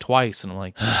died like twice," and I'm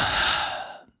like.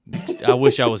 I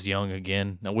wish I was young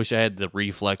again. I wish I had the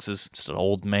reflexes. Just an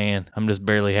old man. I'm just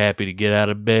barely happy to get out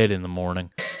of bed in the morning.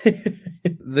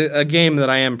 A game that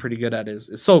I am pretty good at is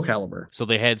Soul Calibur. So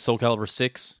they had Soul Calibur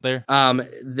 6 there?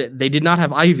 They did not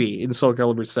have Ivy in Soul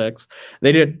Calibur 6.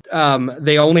 They did.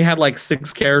 They only had like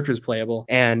 6 characters playable,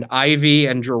 and Ivy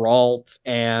and Geralt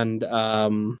and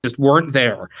just weren't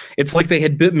there. It's like they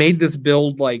had made this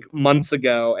build like months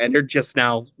ago, and they're just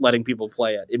now letting people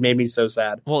play it. It made me so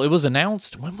sad. Well, it was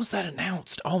announced. When was that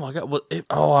announced? Oh my god!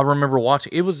 I remember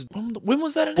watching. It was when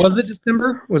was that announced?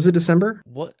 Was it December?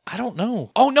 What? I don't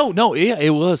know. Oh no! Yeah, it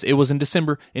was. It was in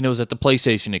December, and it was at the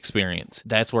PlayStation Experience.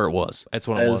 That's where it was. That's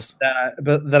when it was.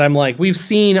 But I'm like, we've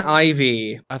seen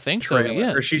Ivy. I think so.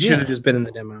 Yeah, or she should have just been in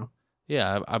the demo.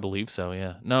 Yeah, I believe so.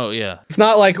 Yeah. No, yeah. It's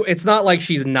not like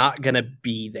she's not gonna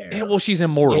be there. Yeah, well, she's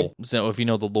immortal. So if you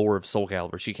know the lore of Soul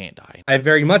Calibur, she can't die. I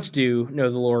very much do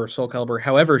know the lore of Soul Calibur.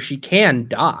 However, she can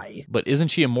die. But isn't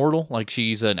she immortal? Like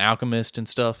she's an alchemist and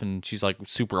stuff, and she's like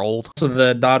super old. So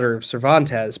the daughter of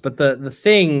Cervantes. But the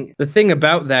thing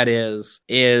about that is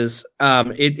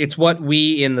it's what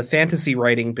we in the fantasy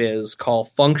writing biz call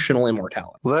functional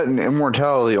immortality. Well, that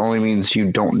immortality only means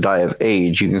you don't die of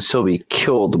age. You can still be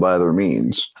killed by other means.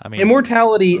 I mean,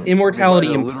 immortality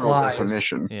implies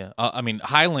definition. Yeah, I mean,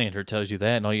 Highlander tells you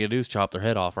that, and all you gotta do is chop their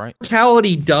head off, right?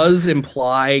 Immortality does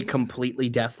imply completely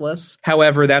deathless.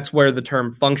 However, that's where the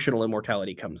term functional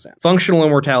immortality comes in. Functional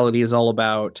immortality is all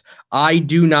about I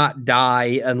do not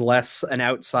die unless an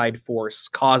outside force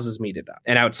causes me to die.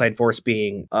 An outside force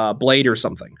being a blade or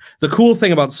something. The cool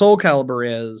thing about Soul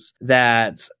Calibur is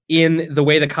that in the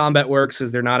way the combat works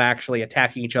is they're not actually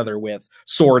attacking each other with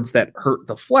swords that hurt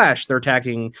the flesh. They're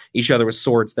attacking each other with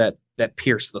swords that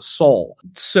pierce the soul.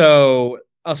 So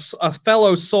a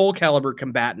fellow Soul Calibur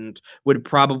combatant would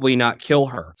probably not kill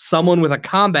her. Someone with a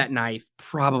combat knife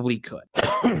probably could.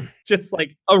 Just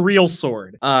like a real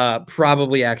sword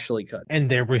probably actually could. And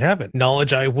there we have it.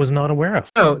 Knowledge I was not aware of.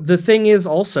 Oh, the thing is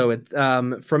also,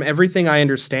 from everything I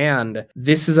understand,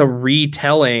 this is a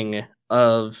retelling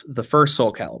of the first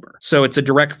Soul Calibur. So it's a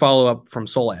direct follow-up from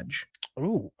Soul Edge.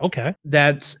 Ooh, okay.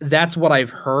 That's what I've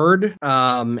heard.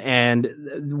 And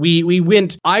we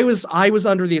went. I was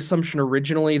under the assumption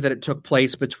originally that it took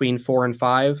place between 4 and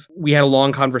 5. We had a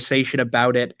long conversation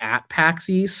about it at PAX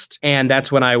East, and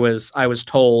that's when I was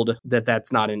told that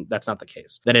that's not the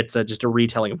case. That it's just a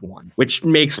retelling of 1, which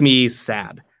makes me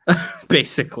sad.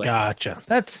 Basically. Gotcha.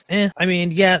 That's I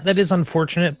mean, yeah, that is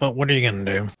unfortunate, but what are you gonna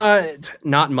do?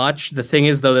 Not much. The thing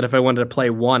is though that if I wanted to play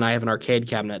 1, I have an arcade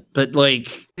cabinet. But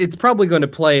like it's probably going to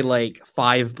play like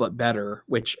 5 but better,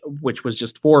 which was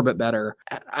just 4 but better.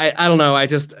 I don't know. I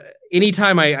just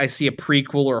anytime I see a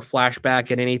prequel or a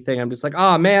flashback at anything, I'm just like,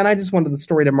 oh man, I just wanted the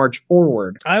story to march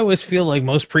forward. I always feel like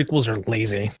most prequels are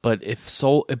lazy. But if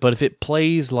it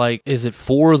plays like, is it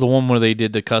 4 the one where they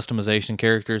did the customization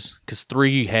characters? Because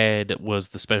 3 was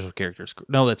the special characters.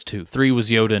 No, that's 2. 3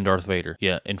 was Yoda and Darth Vader.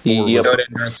 Yeah, and 4 was Yoda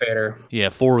and Darth Vader. Yeah,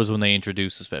 4 was when they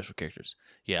introduced the special characters.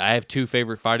 Yeah, I have 2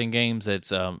 favorite fighting games. It's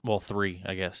 3,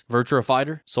 I guess. Virtua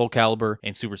Fighter, Soul Calibur,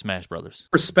 and Super Smash Brothers.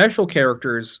 For special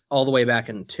characters, all the way back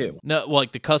in 2. No, well,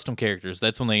 like the custom characters.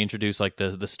 That's when they introduced like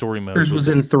the story mode. Yours was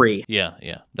in 3. Yeah.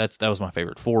 That was my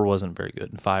favorite. 4 wasn't very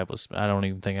good, and 5 was. I don't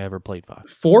even think I ever played 5.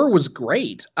 4 was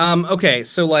great. Okay,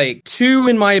 so like 2,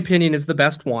 in my opinion, is the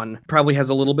best one. Probably has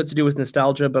a little bit to do with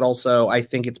nostalgia, but also I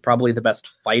think it's probably the best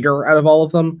fighter out of all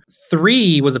of them.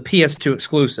 3 was a PS2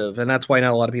 exclusive, and that's why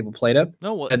not a lot of people played it.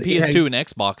 No, PS2 and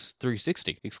Xbox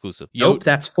 360 exclusive. Nope,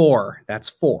 that's 4. That's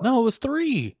 4. No, it was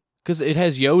 3. Because it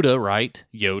has Yoda, right?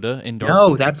 Yoda and Darth.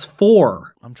 No, that's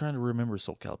 4. I'm trying to remember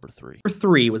Soul Calibur 3.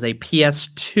 3 was a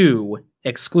PS2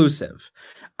 exclusive.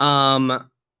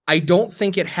 I don't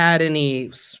think it had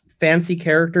any fancy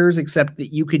characters except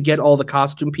that you could get all the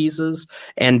costume pieces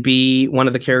and be one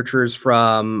of the characters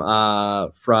from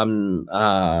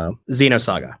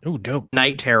Xenosaga. Oh, dope.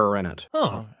 Night Terror in it.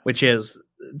 Oh. Which is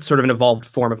sort of an evolved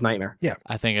form of Nightmare. Yeah,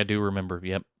 I think I do remember.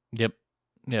 Yep.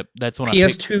 That's when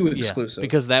PS2 exclusive.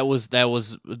 Because that was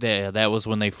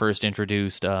when they first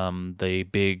introduced the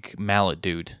big mallet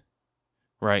dude.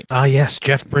 Right. Yes,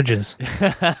 Jeff Bridges.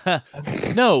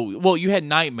 No, well, you had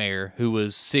Nightmare, who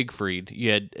was Siegfried.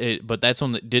 You had, but that's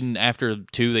when after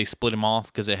 2 they split him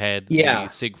off because it had the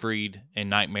Siegfried and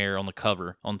Nightmare on the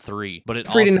cover on 3. But it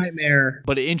Siegfried and Nightmare.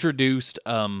 But it introduced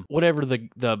whatever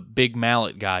the big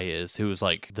mallet guy is, who was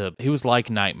like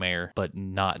Nightmare, but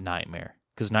not Nightmare.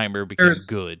 Because Nightmare became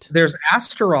good. There's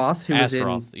Astaroth, who was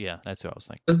in... Yeah, that's who I was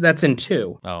thinking. That's in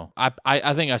 2. Oh,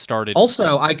 I think I started...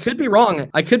 Also, I could be wrong.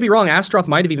 Astaroth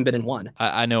might have even been in 1.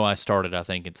 I know I started, I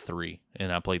think, in 3.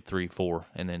 And I played 3, 4,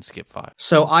 and then skipped 5.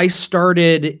 So I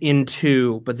started in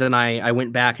 2, but then I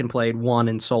went back and played 1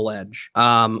 in Soul Edge.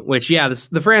 Which,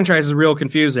 the franchise is real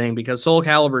confusing because Soul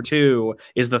Calibur 2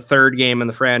 is the 3rd game in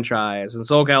the franchise, and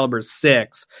Soul Calibur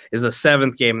 6 is the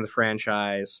 7th game in the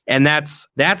franchise. And that's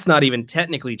not even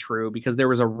technically true because there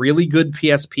was a really good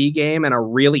PSP game and a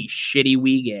really shitty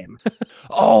Wii game.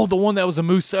 Oh, the one that was a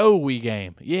Musou Wii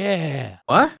game. Yeah.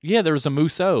 What? Yeah, there was a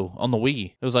Musou on the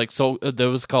Wii. It was like that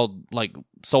was called like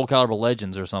Soul Calibur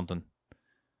Legends or something.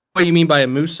 What do you mean by a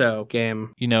Musou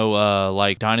game? You know,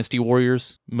 like Dynasty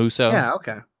Warriors Musou. Yeah.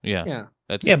 Okay. Yeah.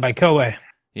 That's by Koei.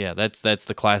 Yeah, that's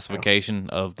the classification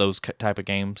of those type of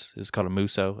games is called a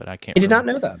Musou, and I can't. I did not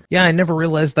know that. Yeah, I never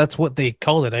realized that's what they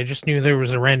called it. I just knew there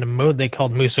was a random mode they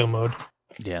called Musou mode.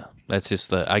 Yeah, that's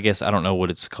just I guess I don't know what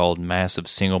it's called, massive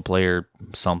single player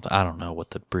something. I don't know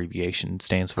what the abbreviation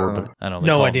stands for, but I don't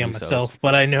know. No idea myself,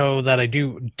 but I know that I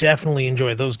do definitely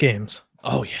enjoy those games.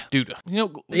 Oh yeah, dude.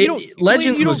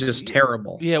 Legends was just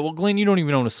terrible. Yeah, well, Glenn, you don't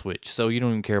even own a Switch, so you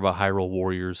don't even care about Hyrule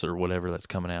Warriors or whatever that's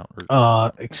coming out.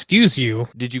 Excuse you.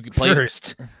 Did you play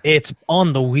first? It's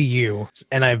on the Wii U,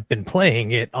 and I've been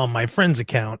playing it on my friend's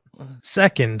account.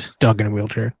 Second, dog in a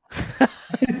wheelchair.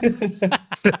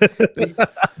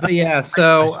 but yeah,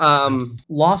 so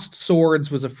Lost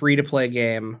Swords was a free-to-play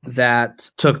game that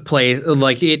took place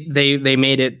they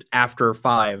made it after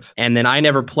 5, and then I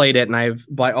never played it, and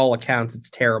by all accounts it's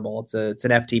terrible. It's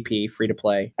an FTP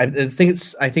free-to-play. I think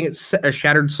it's a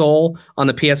Shattered Soul on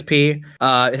the PSP.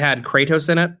 It had Kratos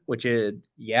in it, which is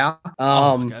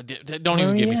God, don't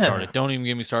even get me started. Don't even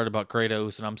get me started about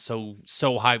Kratos, and I'm so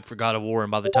hyped for God of War,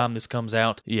 and by the time this comes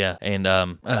out,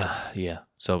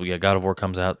 So God of War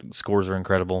comes out, scores are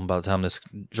incredible, and by the time this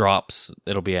drops,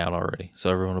 it'll be out already. So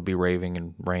everyone will be raving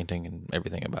and ranting and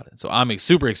everything about it. So I'm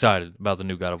super excited about the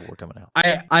new God of War coming out.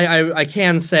 I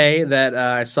can say that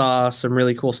I saw some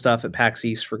really cool stuff at PAX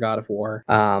East for God of War,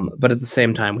 but at the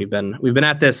same time, we've been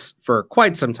at this for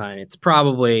quite some time. It's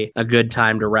probably a good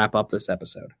time to wrap up this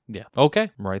episode. Yeah.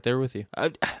 Okay. I'm right there with you.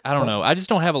 I don't know. I just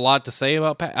don't have a lot to say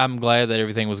about PAX. I'm glad that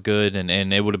everything was good,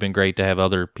 and it would have been great to have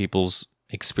other people's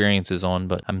experiences on,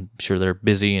 but I'm sure they're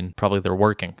busy and probably they're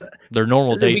working their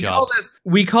normal day jobs.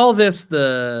 We call this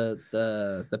the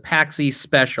PAX East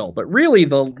special, but really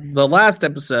the last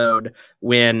episode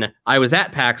when I was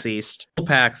at PAX East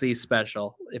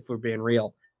special, if we're being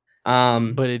real.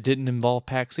 But it didn't involve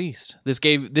PAX East.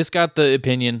 This got the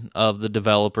opinion of the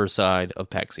developer side of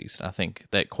PAX East. I think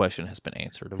that question has been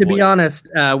answered. To be honest,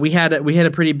 we had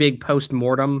a pretty big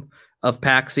post-mortem of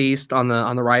PAX East on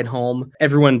the ride home.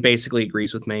 Everyone basically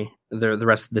agrees with me. The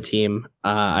rest of the team.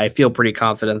 I feel pretty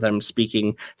confident that I'm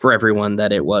speaking for everyone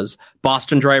that it was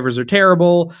Boston drivers are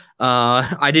terrible.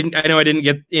 I know I didn't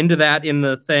get into that in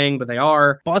the thing, but they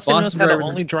are. Boston knows how to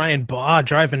only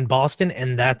drive in Boston,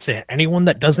 and that's it. Anyone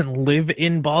that doesn't live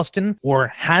in Boston or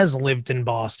has lived in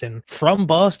Boston from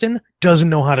Boston doesn't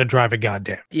know how to drive a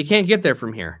goddamn. You can't get there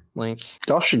from here. Like,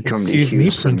 y'all should come to Excuse me,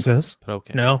 princess.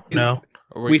 Okay. No.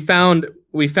 We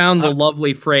found the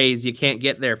lovely phrase, you can't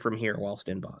get there from here whilst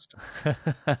in Boston.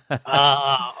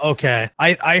 Okay.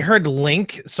 I heard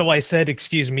link, so I said,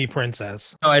 excuse me,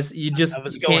 princess. Oh, I was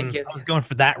going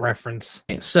for that reference.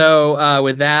 So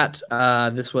with that,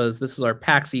 this was our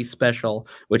PAX East special,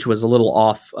 which was a little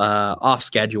off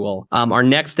schedule. Our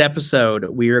next episode,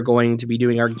 we are going to be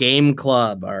doing our game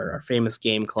club, our famous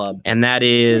game club, and that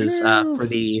is for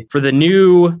the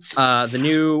new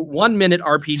 1 minute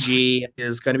RPG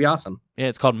is going to be awesome. Yeah,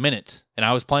 it's called Minute, and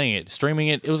I was playing it, streaming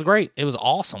it. It was great. It was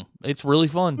awesome. It's really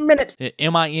fun. Minute.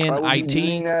 MINIT. I'll be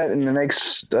doing that in the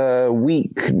next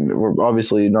week. We're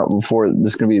obviously not before.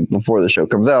 This is going to be before the show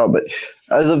comes out, but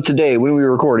as of today, when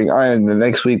we're recording, the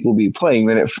next week will be playing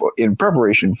Minute in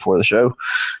preparation for the show.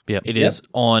 Yeah, it is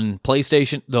on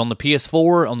PlayStation, on the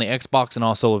PS4, on the Xbox, and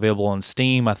also available on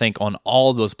Steam. I think on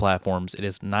all of those platforms, it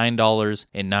is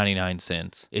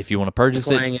 $9.99 if you want to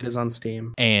purchase it. Playing it is on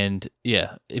Steam. And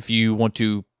yeah, if you want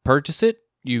to purchase it,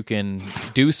 you can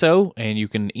do so, and you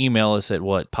can email us at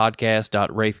what?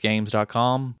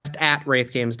 podcast.wraithgames.com. At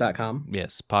wraithgames.com.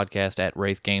 Yes,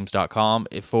 podcast@wraithgames.com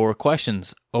for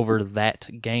questions over that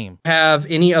game. Have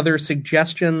any other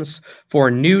suggestions for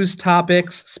news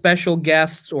topics, special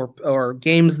guests, or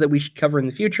games that we should cover in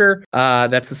the future?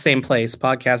 That's the same place,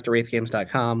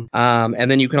 podcast@wraithgames.com.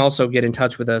 And then you can also get in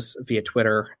touch with us via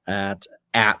Twitter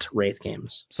at Wraith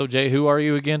Games. So, Jay, who are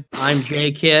you again? I'm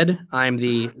Jay Kidd. I'm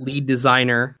the lead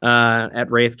designer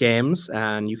at Wraith Games,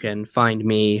 and you can find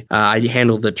me. I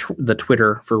handle the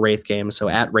Twitter for Wraith Games, so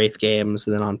at Wraith Games,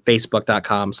 and then on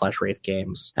Facebook.com/Wraith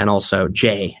Games, and also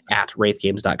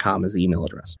Jay@WraithGames.com is the email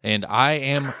address. And I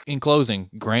am, in closing,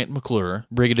 Grant McClure,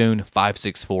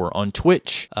 Brigadoon564 on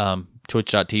Twitch.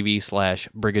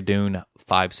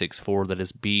 Twitch.tv/Brigadoon564. That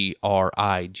is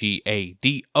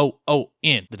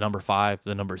BRIGADOON, the number 5,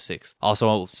 the number 6.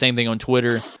 Also, same thing on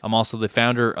Twitter. I'm also the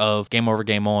founder of Game Over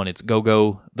Game On. It's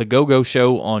the Go-Go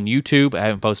Show on YouTube. I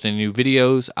haven't posted any new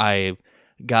videos. I've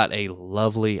got a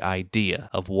lovely idea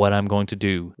of what I'm going to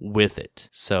do with it.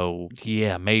 So,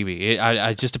 yeah, maybe.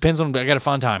 It just depends on, I got to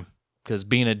find time. Because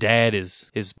being a dad is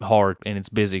hard and it's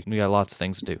busy. We got lots of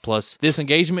things to do. Plus this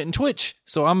engagement in Twitch.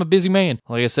 So I'm a busy man.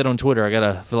 Like I said on Twitter, I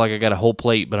feel like I got a whole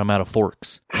plate, but I'm out of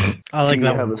forks. I like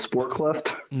that. You have a spork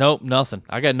left? Nope, nothing.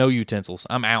 I got no utensils.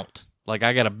 I'm out. Like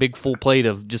I got a big full plate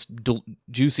of just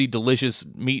juicy, delicious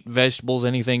meat, vegetables,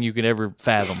 anything you could ever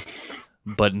fathom,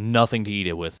 but nothing to eat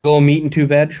it with. Full meat and 2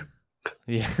 veg.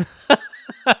 Yeah.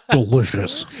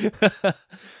 Delicious.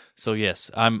 So yes,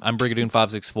 I'm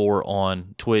Brigadoon564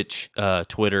 on Twitch,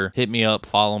 Twitter. Hit me up,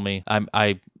 follow me.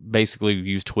 I basically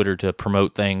use Twitter to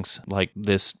promote things like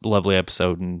this lovely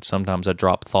episode, and sometimes I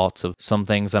drop thoughts of some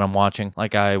things that I'm watching.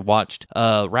 Like I watched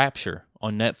Rapture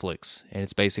on Netflix, and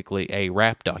it's basically a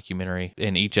rap documentary,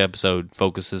 and each episode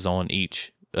focuses on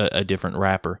a different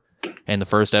rapper. And the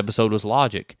first episode was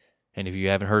Logic. And if you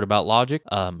haven't heard about Logic,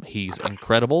 he's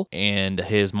incredible, and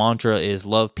his mantra is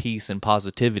love, peace, and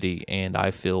positivity, and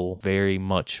I feel very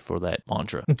much for that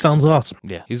mantra. It sounds awesome.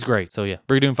 Yeah, he's great. So yeah,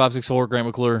 Brigadoon564, Grant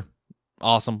McClure,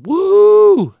 awesome.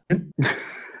 Woo!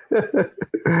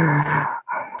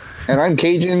 And I'm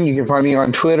Cajun. You can find me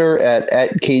on Twitter at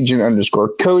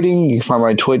Cajun_coding. You can find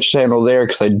my Twitch channel there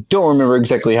because I don't remember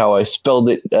exactly how I spelled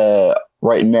it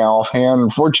right now offhand,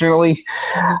 unfortunately.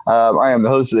 I am the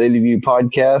host of the Interview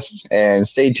Podcast, and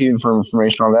stay tuned for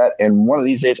information on that. And one of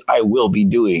these days, I will be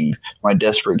doing my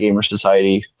Desperate Gamer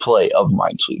Society play of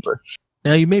Minesweeper.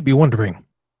 Now, you may be wondering,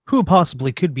 who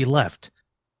possibly could be left?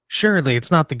 Surely it's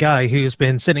not the guy who's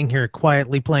been sitting here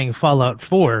quietly playing Fallout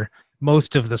 4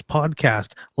 most of this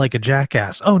podcast like a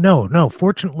jackass. Oh, no.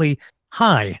 Fortunately,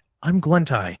 hi, I'm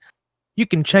Glentai. You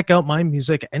can check out my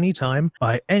music anytime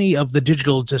by any of the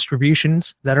digital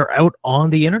distributions that are out on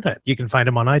the internet. You can find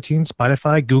them on iTunes,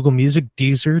 Spotify, Google Music,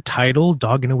 Deezer, Tidal,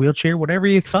 Dog in a Wheelchair, whatever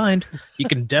you find, you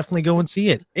can definitely go and see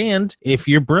it. And if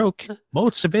you're broke,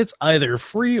 most of it's either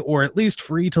free or at least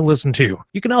free to listen to.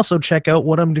 You can also check out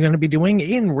what I'm going to be doing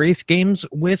in Wraith Games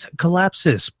with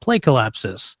Collapsis. Play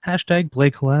Collapsis.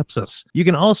 #Play Collapsis. You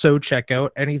can also check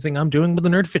out anything I'm doing with the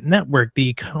NerdFit Network,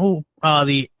 the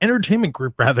entertainment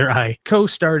group, I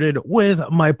co-started with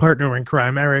my partner in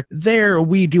crime, Eric. There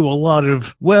we do a lot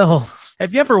of,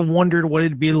 have you ever wondered what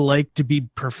it'd be like to be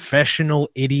professional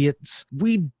idiots?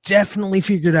 We definitely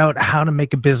figured out how to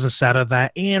make a business out of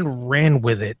that and ran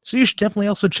with it. So you should definitely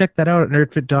also check that out at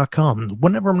nerdfit.com.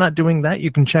 Whenever I'm not doing that, you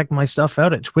can check my stuff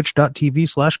out at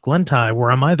twitch.tv/Glentai,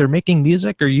 where I'm either making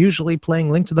music or usually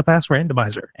playing Link to the Past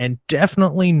Randomizer. And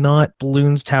definitely not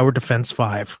Bloons Tower Defense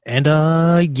 5. And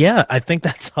yeah, I think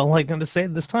that's all I'm going to say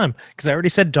this time, because I already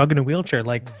said Dog in a Wheelchair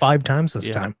like 5 times this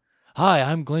time. Hi,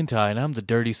 I'm Glentai, and I'm the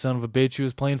dirty son of a bitch who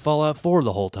was playing Fallout 4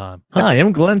 the whole time. Hi,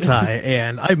 I'm Glentai,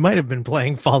 and I might have been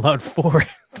playing Fallout 4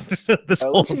 this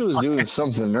whole time. He was doing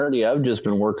something nerdy. I've just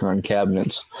been working on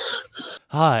cabinets.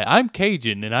 Hi, I'm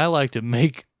Cajun, and I like to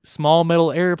make small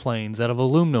metal airplanes out of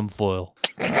aluminum foil.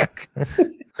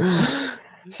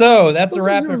 So that's a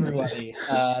wrap, everybody.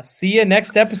 See you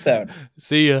next episode.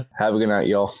 See ya. Have a good night,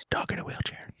 y'all. Dog in a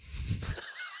Wheelchair.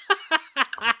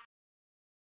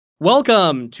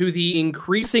 Welcome to the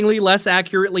increasingly less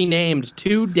accurately named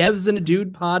Two Devs and a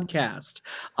Dude podcast.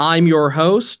 I'm your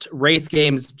host, Wraith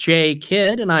Games Jay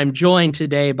Kidd, and I'm joined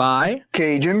today by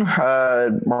Cajun,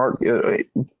 Mark.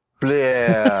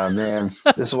 Man.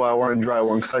 This is why I wanted to try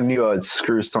one, because I knew I'd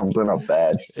screw something up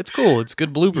bad. It's cool. It's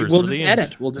good bloopers. We'll just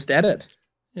edit. We'll just edit.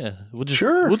 Yeah, we'll just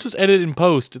edit and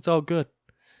post. It's all good.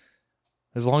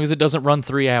 As long as it doesn't run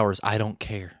 3 hours, I don't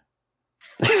care.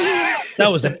 That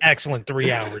was an excellent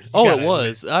 3 hours. It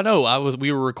was. I know.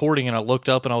 We were recording and I looked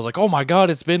up and I was like, oh my God,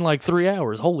 it's been like 3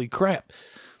 hours. Holy crap.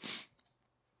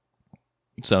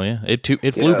 So yeah, it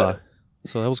flew by.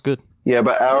 So that was good. Yeah,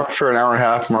 but after an hour and a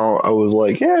half, I was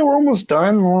like, "Yeah, we're almost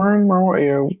done, Lauren.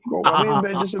 I'll be in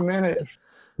bed just a minute."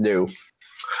 No.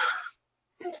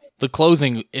 The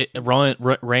closing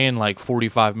ran like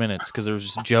 45 minutes because there was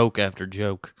just joke after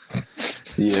joke.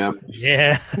 Yeah.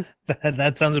 Yeah,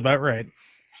 that sounds about right.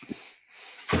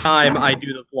 Time I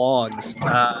do the vlogs,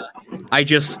 I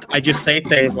just say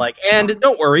things like, "And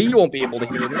don't worry, you won't be able to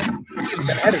hear this. I'm just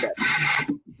gonna edit it."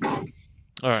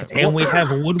 All right, And we have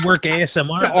woodwork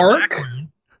ASMR. Arc.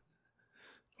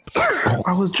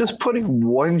 I was just putting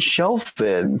one shelf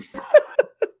in.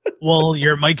 Well,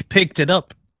 your mic picked it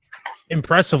up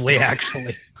impressively,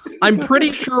 actually. I'm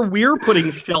pretty sure we're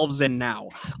putting shelves in now.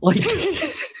 Like,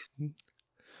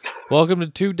 welcome to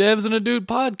Two Devs and a Dude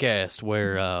podcast,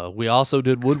 where we also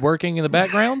did woodworking in the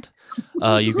background.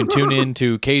 You can tune in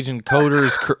to Cajun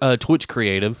Coder's Twitch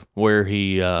creative, where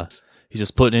he's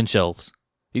just putting in shelves.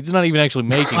 He's not even actually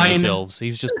making the shelves;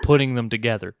 he's just putting them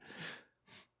together.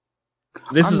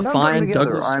 This is fine,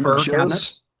 Douglas fir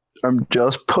cabinet. I'm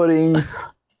just putting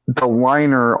the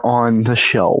liner on the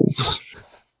shelves.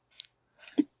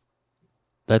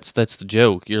 That's the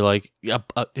joke. You're like,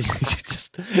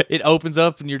 it opens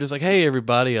up and you're just like, hey,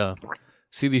 everybody,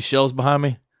 see these shelves behind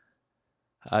me?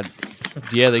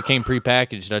 Yeah, they came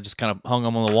prepackaged. I just kind of hung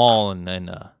them on the wall and then,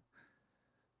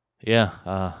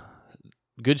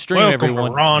 good stream, Welcome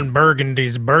everyone. To Ron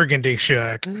Burgundy's Burgundy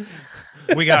Shack.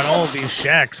 We got all these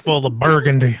shacks full of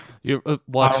burgundy. I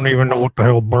don't even know what the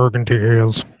hell burgundy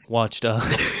is. Watched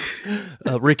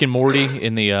Rick and Morty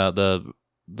in the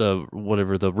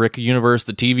whatever, the Rick universe,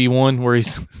 the TV one, where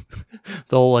he's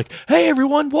the whole like, hey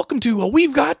everyone, welcome to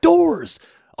We've Got Doors.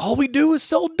 All we do is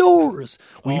sell doors.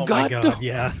 We've got doors.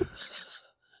 Yeah.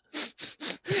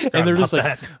 And they're just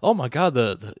like, oh my god,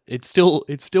 it's still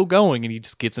going, and he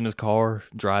just gets in his car,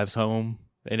 drives home,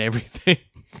 and everything.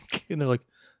 And they're like,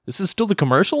 this is still the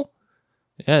commercial?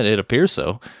 Yeah, it appears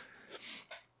so.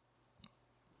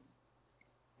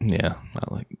 Yeah,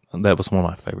 that was one of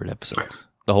my favorite episodes.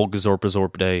 The whole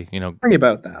Gazorp day, Sorry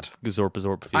about that.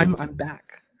 Gazorp field. I'm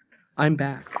back. I'm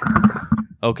back.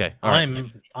 Okay. All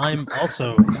right. I'm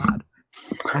also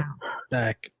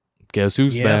back. Guess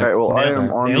who's back? All right, well, I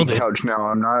am on Nailed the it. couch now.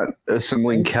 I'm not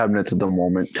assembling cabinets at the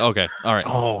moment. Okay. All right.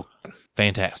 Oh,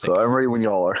 Fantastic. So I'm ready when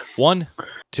y'all are. 1,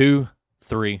 2,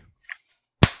 3.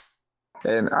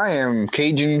 And I am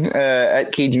Cajun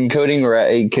at Cajun Coding or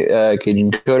at a Cajun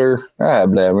Coder. Let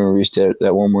me restate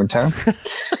that one more time.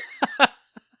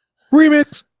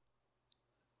 remix.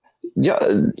 Yeah.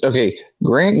 Okay,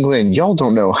 Grant and Glenn, y'all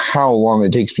don't know how long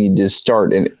it takes me to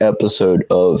start an episode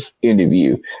of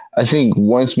Interview. I think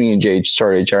once me and Jay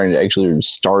started trying to actually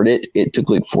start it, it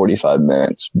took like 45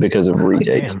 minutes because of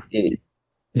retakes.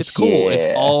 It's cool. Yeah. It's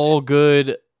all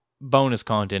good bonus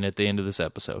content at the end of this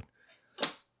episode.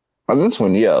 On this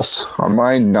one, yes. On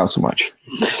mine, not so much.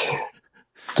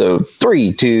 So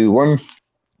 3, 2, 1.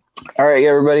 All right,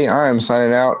 everybody. I'm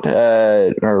signing out.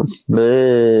 That's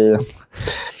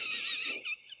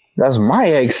my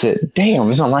exit. Damn,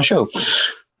 it's not my show.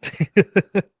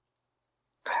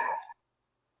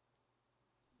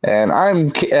 And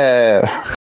I'm